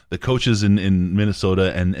Bay, the coaches in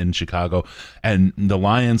Minnesota and Chicago, and the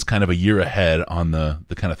Lions kind of a year ahead on the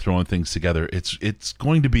kind of throwing things together? It's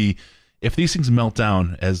going to be, if these things melt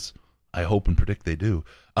down, as I hope and predict they do,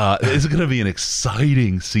 it's going to be an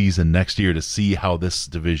exciting season next year to see how this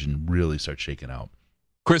division really starts shaking out.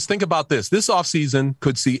 Chris, think about this. This offseason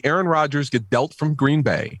could see Aaron Rodgers get dealt from Green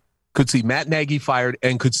Bay, could see Matt Nagy fired,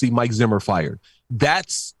 and could see Mike Zimmer fired.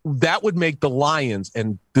 That would make the Lions,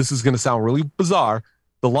 and this is going to sound really bizarre,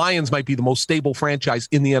 the Lions might be the most stable franchise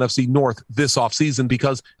in the NFC North this offseason,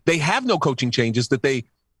 because they have no coaching changes that they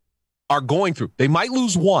are going through. They might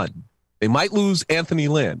lose one. They might lose Anthony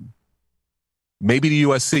Lynn, maybe to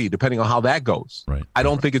USC, depending on how that goes. Right. I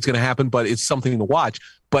don't think it's going to happen, but it's something to watch.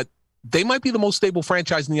 But they might be the most stable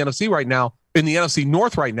franchise in the NFC right now, in the NFC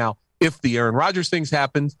North right now, if the Aaron Rodgers things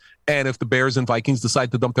happens and if the Bears and Vikings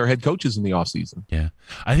decide to dump their head coaches in the offseason. Yeah.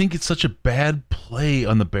 I think it's such a bad play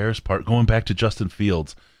on the Bears' part, going back to Justin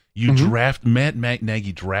Fields. You draft, Matt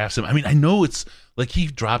Nagy drafts him. I mean, I know it's like he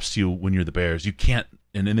drops you when you're the Bears. You can't,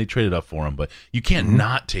 and then they traded up for him, but you can't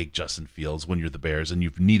not take Justin Fields when you're the Bears and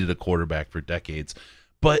you've needed a quarterback for decades.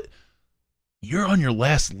 But you're on your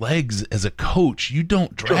last legs as a coach. You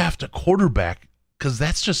don't draft a quarterback, because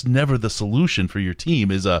that's just never the solution for your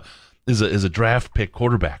team, is a draft pick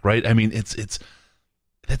quarterback, right? I mean,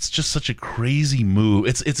 that's just such a crazy move.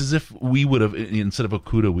 It's as if we would have, instead of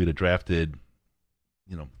Okudah, we'd have drafted,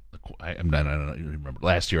 I don't remember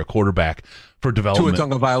last year, a quarterback for development. Tua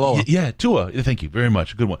Tagovailoa. Yeah, Tua. Thank you very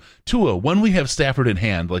much. Good one. Tua, when we have Stafford in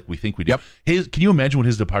hand, like we think we do, can you imagine what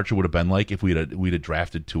his departure would have been like if we'd have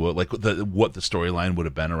drafted Tua? Like what the storyline would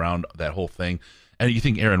have been around that whole thing? And you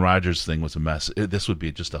think Aaron Rodgers' thing was a mess? This would be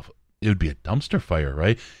it would be a dumpster fire,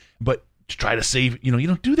 right? But to try to save, you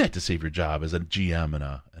don't do that to save your job as a GM and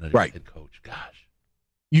a head coach. Gosh.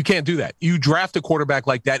 You can't do that. You draft a quarterback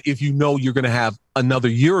like that if you know you're going to have another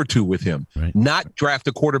year or two with him. Right. Not draft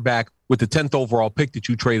a quarterback with the 10th overall pick that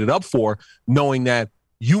you traded up for, knowing that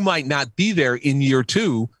you might not be there in year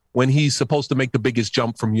two when he's supposed to make the biggest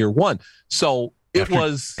jump from year one. So after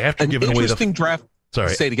an interesting draft.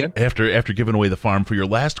 Sorry, say it again. After giving away the farm for your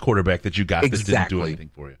last quarterback that you got that didn't do anything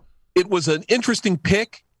for you. It was an interesting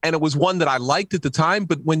pick, and it was one that I liked at the time.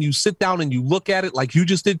 But when you sit down and you look at it like you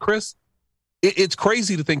just did, Chris, it's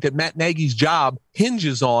crazy to think that Matt Nagy's job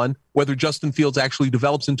hinges on whether Justin Fields actually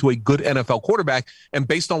develops into a good NFL quarterback. And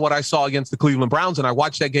based on what I saw against the Cleveland Browns, and I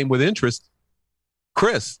watched that game with interest,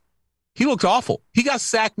 Chris, he looked awful. He got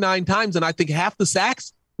sacked 9 times, and I think half the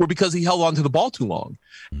sacks were because he held on to the ball too long.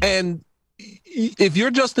 And if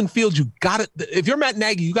you're Justin Fields, if you're Matt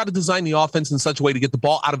Nagy, you got to design the offense in such a way to get the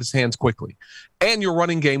ball out of his hands quickly. And your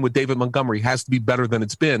running game with David Montgomery has to be better than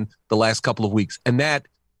it's been the last couple of weeks. And that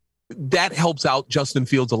helps out Justin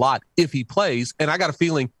Fields a lot if he plays. And I got a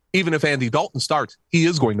feeling even if Andy Dalton starts, he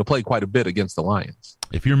is going to play quite a bit against the Lions.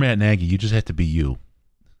 If you're Matt Nagy, you just have to be you.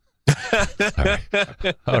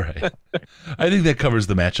 All right. I think that covers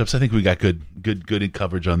the matchups. I think we got good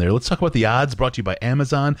coverage on there. Let's talk about the odds, brought to you by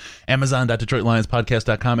Amazon.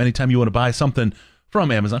 Amazon.DetroitLionsPodcast.com. Anytime you want to buy something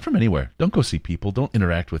from Amazon, from anywhere, don't go see people. Don't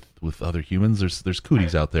interact with other humans. There's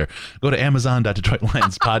cooties out there. Go to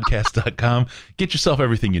Amazon.DetroitLionsPodcast.com. Get yourself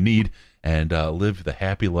everything you need and live the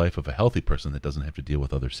happy life of a healthy person that doesn't have to deal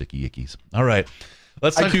with other sicky ickies. All right. I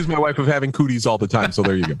accuse my wife of having cooties all the time, so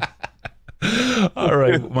there you go. All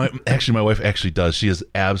right. My wife actually does. She is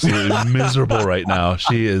absolutely miserable right now.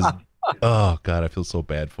 She is. Oh, God, I feel so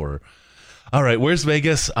bad for her. All right. Where's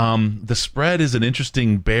Vegas? The spread is an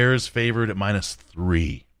interesting Bears favored at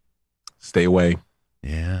 -3. Stay away.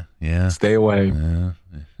 Yeah. Stay away. Yeah.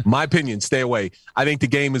 My opinion, stay away. I think the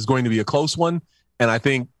game is going to be a close one, and I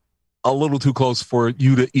think a little too close for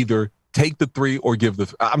you to either take the 3 or give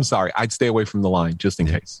the. I'm sorry. I'd stay away from the line just in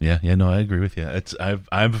case. Yeah. No, I agree with you.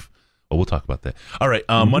 Well, we'll talk about that. All right.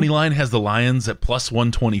 Money line has the Lions at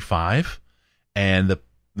 +125, and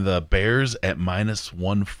the Bears at minus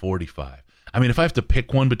 145. I mean, if I have to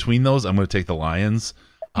pick one between those, I'm going to take the Lions.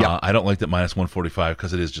 Yep. I don't like that minus 145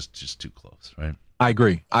 because it is just too close, right? I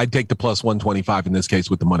agree. I'd take the plus 125 in this case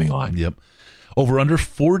with the money line. Yep. Over under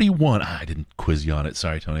 41. I didn't quiz you on it.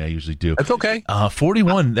 Sorry, Tony. I usually do. That's okay.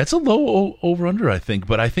 41. That's a low over under, I think,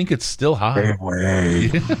 but I think it's still high.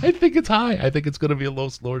 I think it's high. I think it's going to be a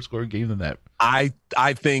lower scoring game than that. I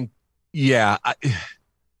think, yeah.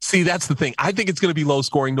 See, that's the thing. I think it's going to be low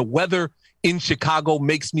scoring. The weather in Chicago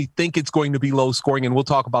makes me think it's going to be low scoring, and we'll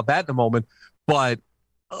talk about that in a moment. But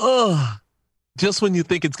just when you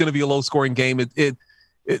think it's going to be a low scoring game, it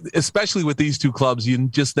especially with these two clubs, you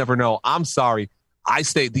just never know. I'm sorry.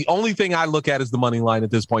 The only thing I look at is the money line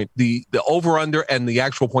at this point. The over under and the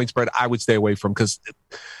actual point spread I would stay away from, because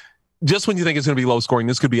just when you think it's going to be low scoring,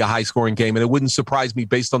 this could be a high scoring game. And it wouldn't surprise me,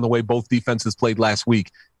 based on the way both defenses played last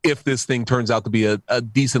week, if this thing turns out to be a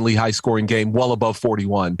decently high scoring game, well above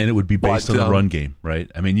 41. And it would be based on the run game, right?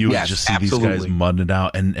 I mean, you would just see absolutely. These guys mudding it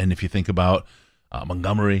out. And if you think about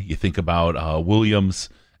Montgomery, you think about Williams,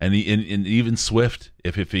 and even Swift,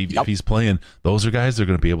 if he's playing, those are guys that are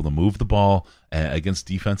going to be able to move the ball against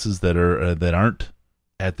defenses that aren't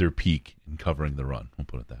at their peak in covering the run. We'll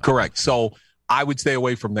put it that way. Correct. So I would stay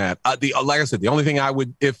away from that. Like I said, the only thing I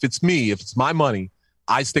would, if it's my money,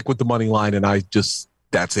 I stick with the money line, and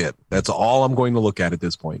that's it. That's all I'm going to look at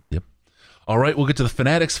this point. Yep. All right, we'll get to the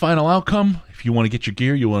Fanatics final outcome. If you want to get your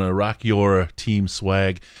gear, you want to rock your team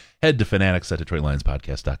swag, head to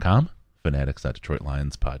fanatics.detroitlionspodcast.com.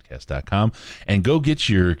 fanatics.detroitlionspodcast.com, and go get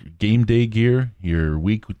your game day gear, your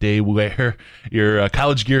weekday wear, your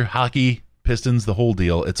college gear, hockey, Pistons, the whole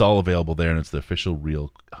deal. It's all available there, and it's the official,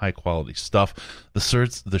 real, high-quality stuff. The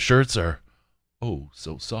shirts are,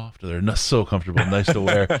 so soft. They're so comfortable, nice to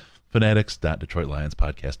wear.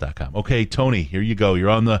 Fanatics.detroitlionspodcast.com. Okay, Tony, here you go. You're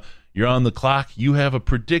on the clock. You have a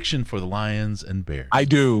prediction for the Lions and Bears. I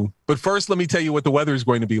do, but first let me tell you what the weather is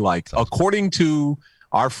going to be like. According to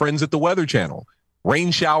our friends at the Weather Channel,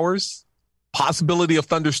 rain showers, possibility of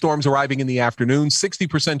thunderstorms arriving in the afternoon,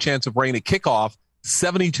 60% chance of rain at kickoff,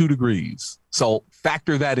 72 degrees. So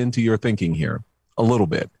factor that into your thinking here a little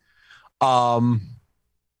bit.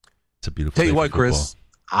 It's a beautiful Tell you day what, for Chris,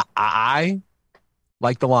 I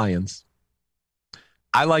like the Lions.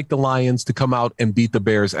 I like the Lions to come out and beat the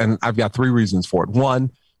Bears, and I've got 3 reasons for it.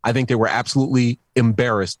 One, I think they were absolutely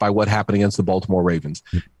embarrassed by what happened against the Baltimore Ravens.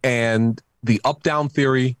 And the up-down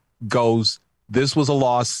theory goes, this was a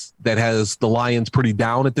loss that has the Lions pretty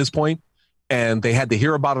down at this point, and they had to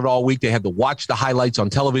hear about it all week. They had to watch the highlights on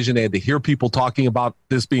television. They had to hear people talking about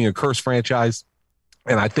this being a cursed franchise,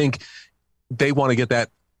 and I think they want to get that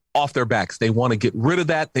off their backs. They want to get rid of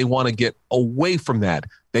that. They want to get away from that.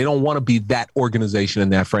 They don't want to be that organization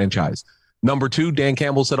and that franchise. Number 2, Dan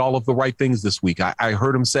Campbell said all of the right things this week. I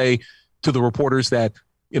heard him say to the reporters that,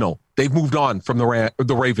 they've moved on from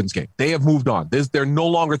the Ravens game. They have moved on. They're no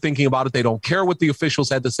longer thinking about it. They don't care what the officials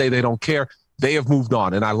had to say. They don't care. They have moved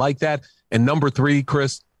on. And I like that. And number 3,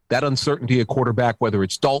 Chris, that uncertainty at quarterback, whether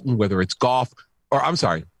it's Dalton, whether it's Goff, or I'm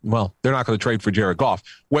sorry, well, they're not going to trade for Jared Goff.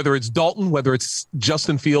 Whether it's Dalton, whether it's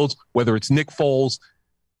Justin Fields, whether it's Nick Foles,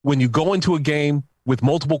 when you go into a game with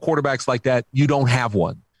multiple quarterbacks like that, you don't have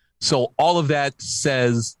one. So all of that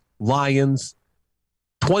says Lions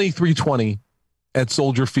 23-20 at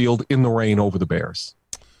Soldier Field in the rain over the Bears.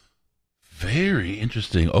 Very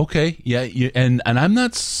interesting. Okay, yeah, and I'm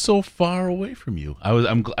not so far away from you.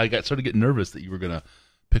 I got started getting nervous that you were going to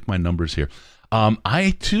pick my numbers here.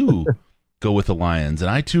 I too go with the Lions,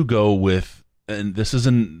 and I too go with, and this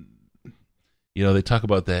isn't, they talk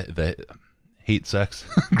about that hate sex,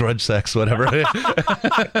 grudge sex, whatever.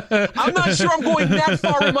 I'm not sure I'm going that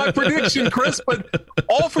far in my prediction, Chris, but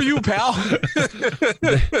all for you, pal.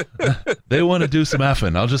 They want to do some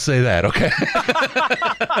effing. I'll just say that, okay?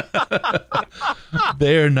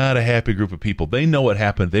 They're not a happy group of people. They know what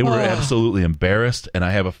happened. They were absolutely embarrassed, and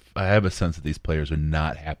I have a sense that these players are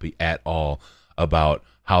not happy at all about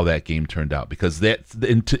how that game turned out, because that's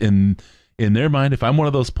in their mind. If I'm one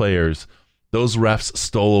of those players, those refs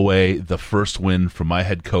stole away the first win from my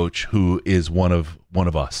head coach, who is one of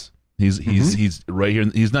us. He's right here.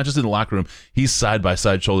 He's not just in the locker room. He's side by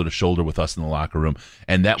side, shoulder to shoulder with us in the locker room,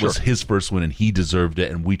 and that was his first win, and he deserved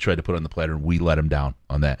it. And we tried to put it on the platter, and we let him down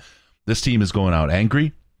on that. This team is going out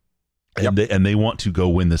angry, and they want to go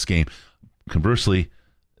win this game. Conversely,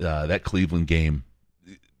 that Cleveland game,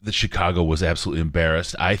 the Chicago was absolutely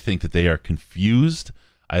embarrassed. I think that they are confused.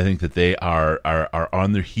 I think that they are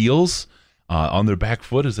on their heels. On their back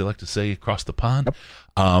foot, as they like to say, across the pond.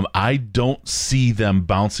 I don't see them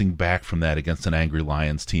bouncing back from that against an angry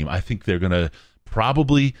Lions team. I think they're going to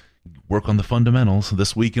probably work on the fundamentals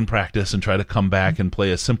this week in practice and try to come back and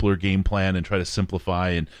play a simpler game plan and try to simplify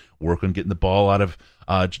and work on getting the ball out of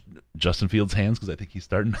Justin Fields' hands, because I think he's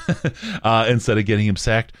starting, instead of getting him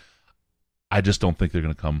sacked. I just don't think they're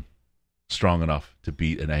going to come strong enough to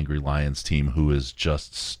beat an angry Lions team who is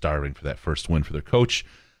just starving for that first win for their coach.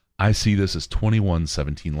 I see this as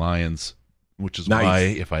 21-17 Lions, which is why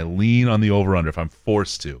if I lean on the over-under, if I'm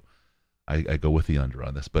forced to, I go with the under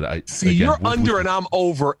on this. But I see, again, you're under and I'm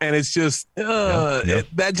over, and it's just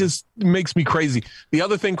that just makes me crazy. The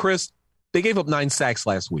other thing, Chris, they gave up 9 sacks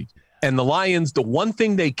last week. And the Lions, the one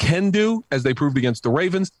thing they can do, as they proved against the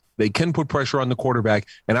Ravens, they can put pressure on the quarterback.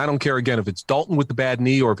 And I don't care, again, if it's Dalton with the bad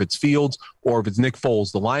knee or if it's Fields or if it's Nick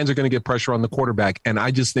Foles. The Lions are going to get pressure on the quarterback. And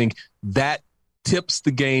I just think that tips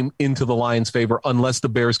the game into the Lions' favor unless the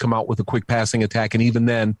Bears come out with a quick passing attack. And even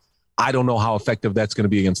then, I don't know how effective that's going to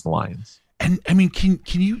be against the Lions. And, I mean, can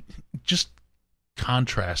you just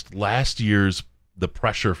contrast last year's the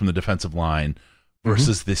pressure from the defensive line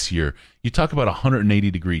versus this year? You talk about a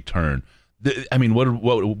 180-degree turn. I mean, what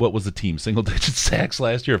was the team? Single-digit sacks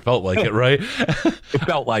last year? It felt like it, right? It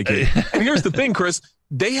felt like it. And here's the thing, Chris.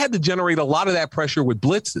 They had to generate a lot of that pressure with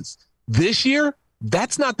blitzes. This year,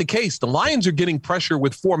 that's not the case. The Lions are getting pressure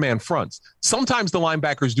with 4-man fronts. Sometimes the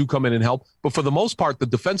linebackers do come in and help, but for the most part, the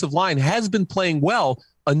defensive line has been playing well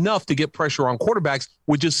enough to get pressure on quarterbacks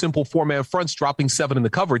with just simple 4-man fronts, dropping 7 in the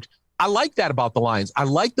coverage. I like that about the Lions. I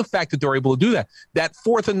like the fact that they're able to do that. That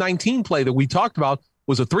 4th and 19 play that we talked about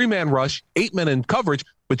was a 3-man rush, 8 men in coverage.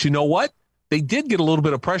 But you know what? They did get a little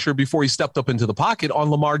bit of pressure before he stepped up into the pocket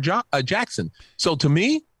on Lamar Jackson. So to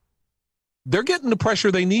me, they're getting the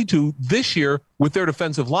pressure they need to this year with their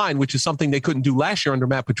defensive line, which is something they couldn't do last year under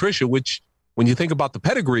Matt Patricia, which when you think about the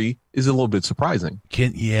pedigree is a little bit surprising.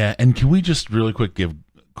 And can we just really quick give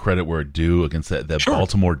credit where it due against that sure.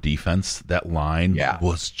 Baltimore defense? That line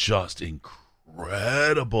was just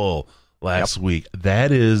incredible last week.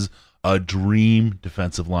 That is a dream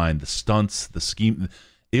defensive line. The stunts, the scheme,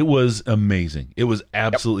 it was amazing. It was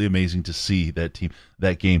absolutely amazing to see that team,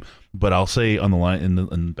 that game. But I'll say on the line,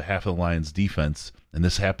 in behalf of the Lions defense, and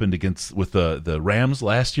this happened with the Rams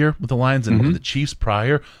last year with the Lions and the Chiefs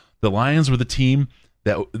prior. The Lions were the team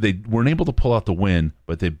that they weren't able to pull out the win,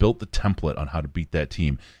 but they built the template on how to beat that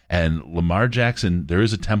team. And Lamar Jackson, there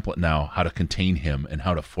is a template now how to contain him and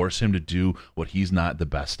how to force him to do what he's not the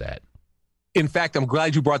best at. In fact, I'm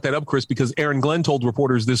glad you brought that up, Chris, because Aaron Glenn told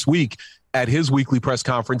reporters this week at his weekly press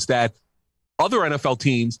conference that other NFL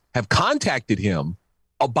teams have contacted him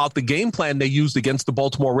about the game plan they used against the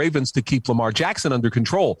Baltimore Ravens to keep Lamar Jackson under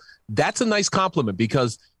control. That's a nice compliment,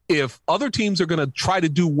 because if other teams are going to try to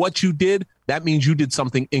do what you did, that means you did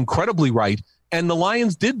something incredibly right. And the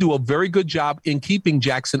Lions did do a very good job in keeping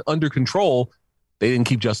Jackson under control. They didn't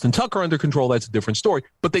keep Justin Tucker under control. That's a different story.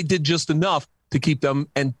 But they did just enough to keep them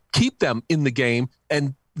in the game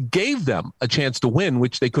and gave them a chance to win,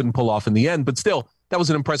 which they couldn't pull off in the end. But still, that was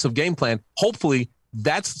an impressive game plan. Hopefully,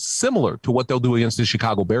 that's similar to what they'll do against the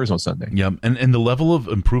Chicago Bears on Sunday. Yeah, and the level of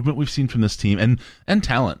improvement we've seen from this team and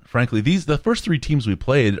talent, frankly, the first 3 teams we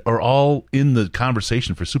played are all in the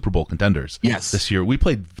conversation for Super Bowl contenders. Yes. This year. We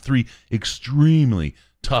played 3 extremely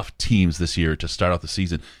tough teams this year to start out the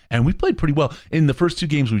season, and we played pretty well. In the first 2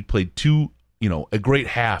 games, we played a great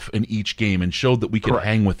half in each game and showed that we could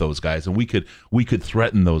hang with those guys and we could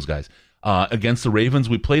threaten those guys. Against the Ravens,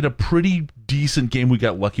 we played a pretty decent game. We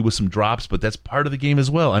got lucky with some drops, but that's part of the game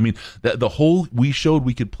as well. I mean, we showed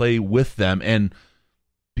we could play with them and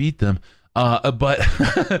beat them. But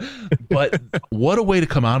what a way to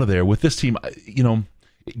come out of there with this team.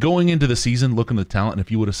 Going into the season, looking at the talent, and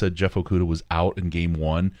if you would have said Jeff Okudah was out in game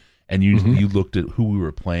 1, and you looked at who we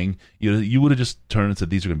were playing, you would have just turned and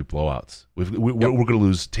said, these are going to be blowouts. We're going to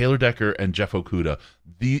lose Taylor Decker and Jeff Okudah.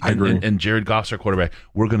 And Jared Goff's our quarterback.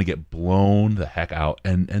 We're going to get blown the heck out.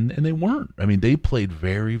 And they weren't. I mean, they played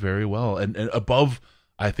very, very well. And above,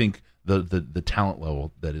 I think, the talent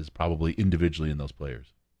level that is probably individually in those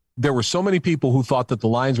players. There were so many people who thought that the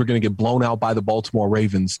Lions were going to get blown out by the Baltimore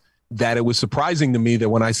Ravens that it was surprising to me that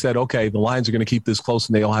when I said, okay, the Lions are going to keep this close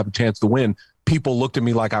and they'll have a chance to win, people looked at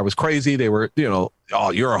me like I was crazy. They were,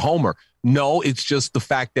 oh, you're a homer. No, it's just the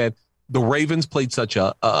fact that the Ravens played such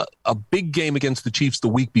a big game against the Chiefs the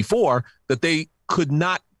week before that they could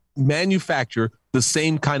not manufacture the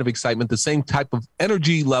same kind of excitement, the same type of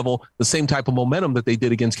energy level, the same type of momentum that they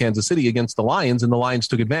did against Kansas City, against the Lions, and the Lions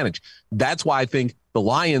took advantage. That's why I think the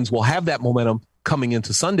Lions will have that momentum coming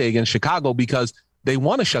into Sunday against Chicago, because they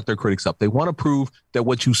want to shut their critics up. They want to prove that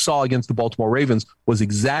what you saw against the Baltimore Ravens was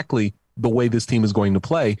exactly the way this team is going to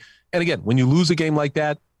play. And again, when you lose a game like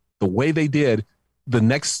that, the way they did, the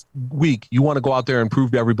next week, you want to go out there and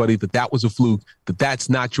prove to everybody that was a fluke, that that's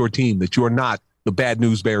not your team, that you're not the bad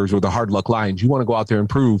news bears or the hard luck Lions. You want to go out there and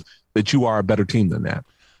prove that you are a better team than that.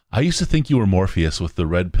 I used to think you were Morpheus with the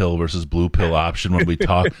red pill versus blue pill option when we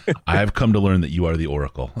talk. I've come to learn that you are the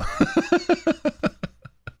Oracle.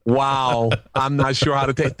 Wow. I'm not sure how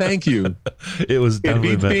to take. Thank you. It was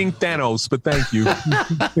definitely being Thanos, but thank you.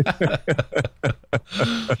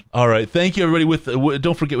 All right. Thank you, everybody.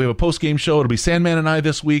 Don't forget, we have a post-game show. It'll be Sandman and I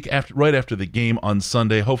this week, right after the game on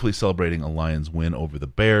Sunday, hopefully celebrating a Lions win over the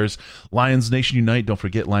Bears. Lions Nation Unite. Don't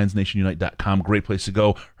forget, lionsnationunite.com. Great place to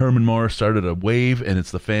go. Herman Morris started a wave, and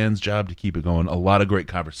it's the fans' job to keep it going. A lot of great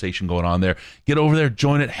conversation going on there. Get over there,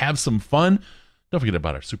 join it, have some fun. Don't forget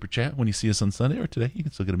about our super chat when you see us on Sunday or today. You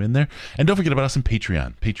can still get them in there. And don't forget about us on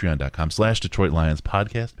Patreon. Patreon.com/Detroit Lions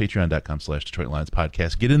Podcast. Patreon.com/Detroit Lions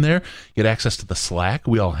Podcast. Get in there. Get access to the Slack.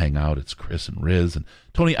 We all hang out. It's Chris and Riz and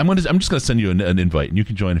Tony. I'm just going to send you an invite, and you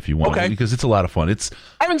can join if you want. Okay. Because it's a lot of fun. I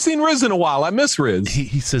haven't seen Riz in a while. I miss Riz.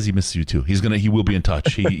 He says he misses you too. He will be in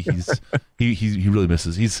touch. He really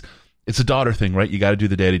misses. It's a daughter thing, right? You got to do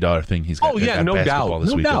the daddy-daughter thing. He's got, no basketball doubt. this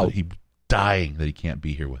No week. doubt. He's dying that he can't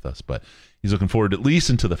be here with us, but he's looking forward at least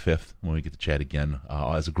into the 5th when we get to chat again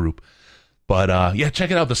as a group. But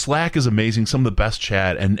check it out. The Slack is amazing. Some of the best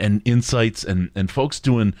chat and insights and folks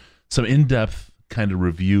doing some in-depth kind of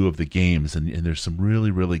review of the games. And there's some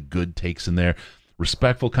really, really good takes in there.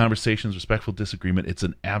 Respectful conversations, respectful disagreement. It's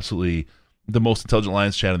an absolutely the most intelligent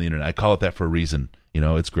Lions chat on the internet. I call it that for a reason.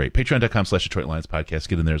 It's great. Patreon.com/Detroit Lions Podcast.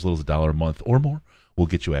 Get in there as little as $1 a month or more. We'll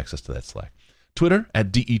get you access to that Slack. Twitter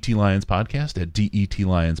at DET Lions Podcast, at DET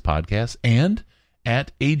Lions Podcast, and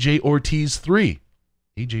at AJ Ortiz 3.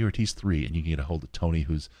 AJ Ortiz 3, and you can get a hold of Tony,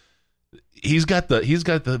 he's got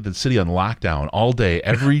the city on lockdown all day,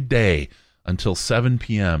 every day until 7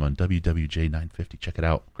 p.m. on WWJ 950. Check it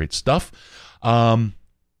out. Great stuff.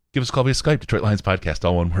 Give us a call via Skype, Detroit Lions Podcast,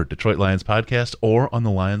 all one word, Detroit Lions Podcast, or on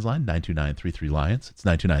the Lions line, 929-33-LIONS. It's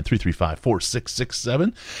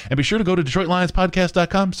 929-335-4667. And be sure to go to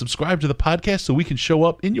DetroitLionsPodcast.com, subscribe to the podcast so we can show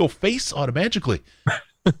up in your face automatically.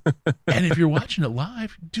 And if you're watching it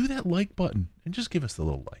live, do that like button and just give us the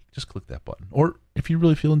little like. Just click that button. Or if you're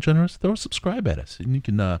really feeling generous, throw a subscribe at us, and you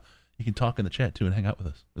can talk in the chat too and hang out with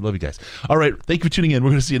us. We love you guys. All right, thank you for tuning in. We're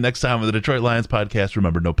going to see you next time on the Detroit Lions Podcast.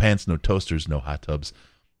 Remember, no pants, no toasters, no hot tubs.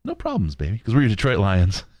 No problems, baby, because we're your Detroit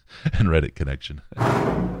Lions and Reddit Connection.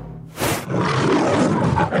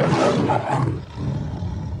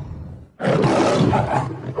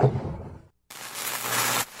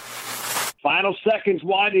 Final seconds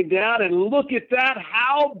winding down, and look at that.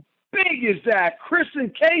 How big is that? Chris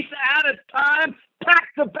and Case out of time. Pack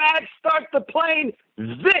the bag, start the plane.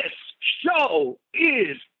 This show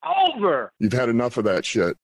is over. You've had enough of that shit.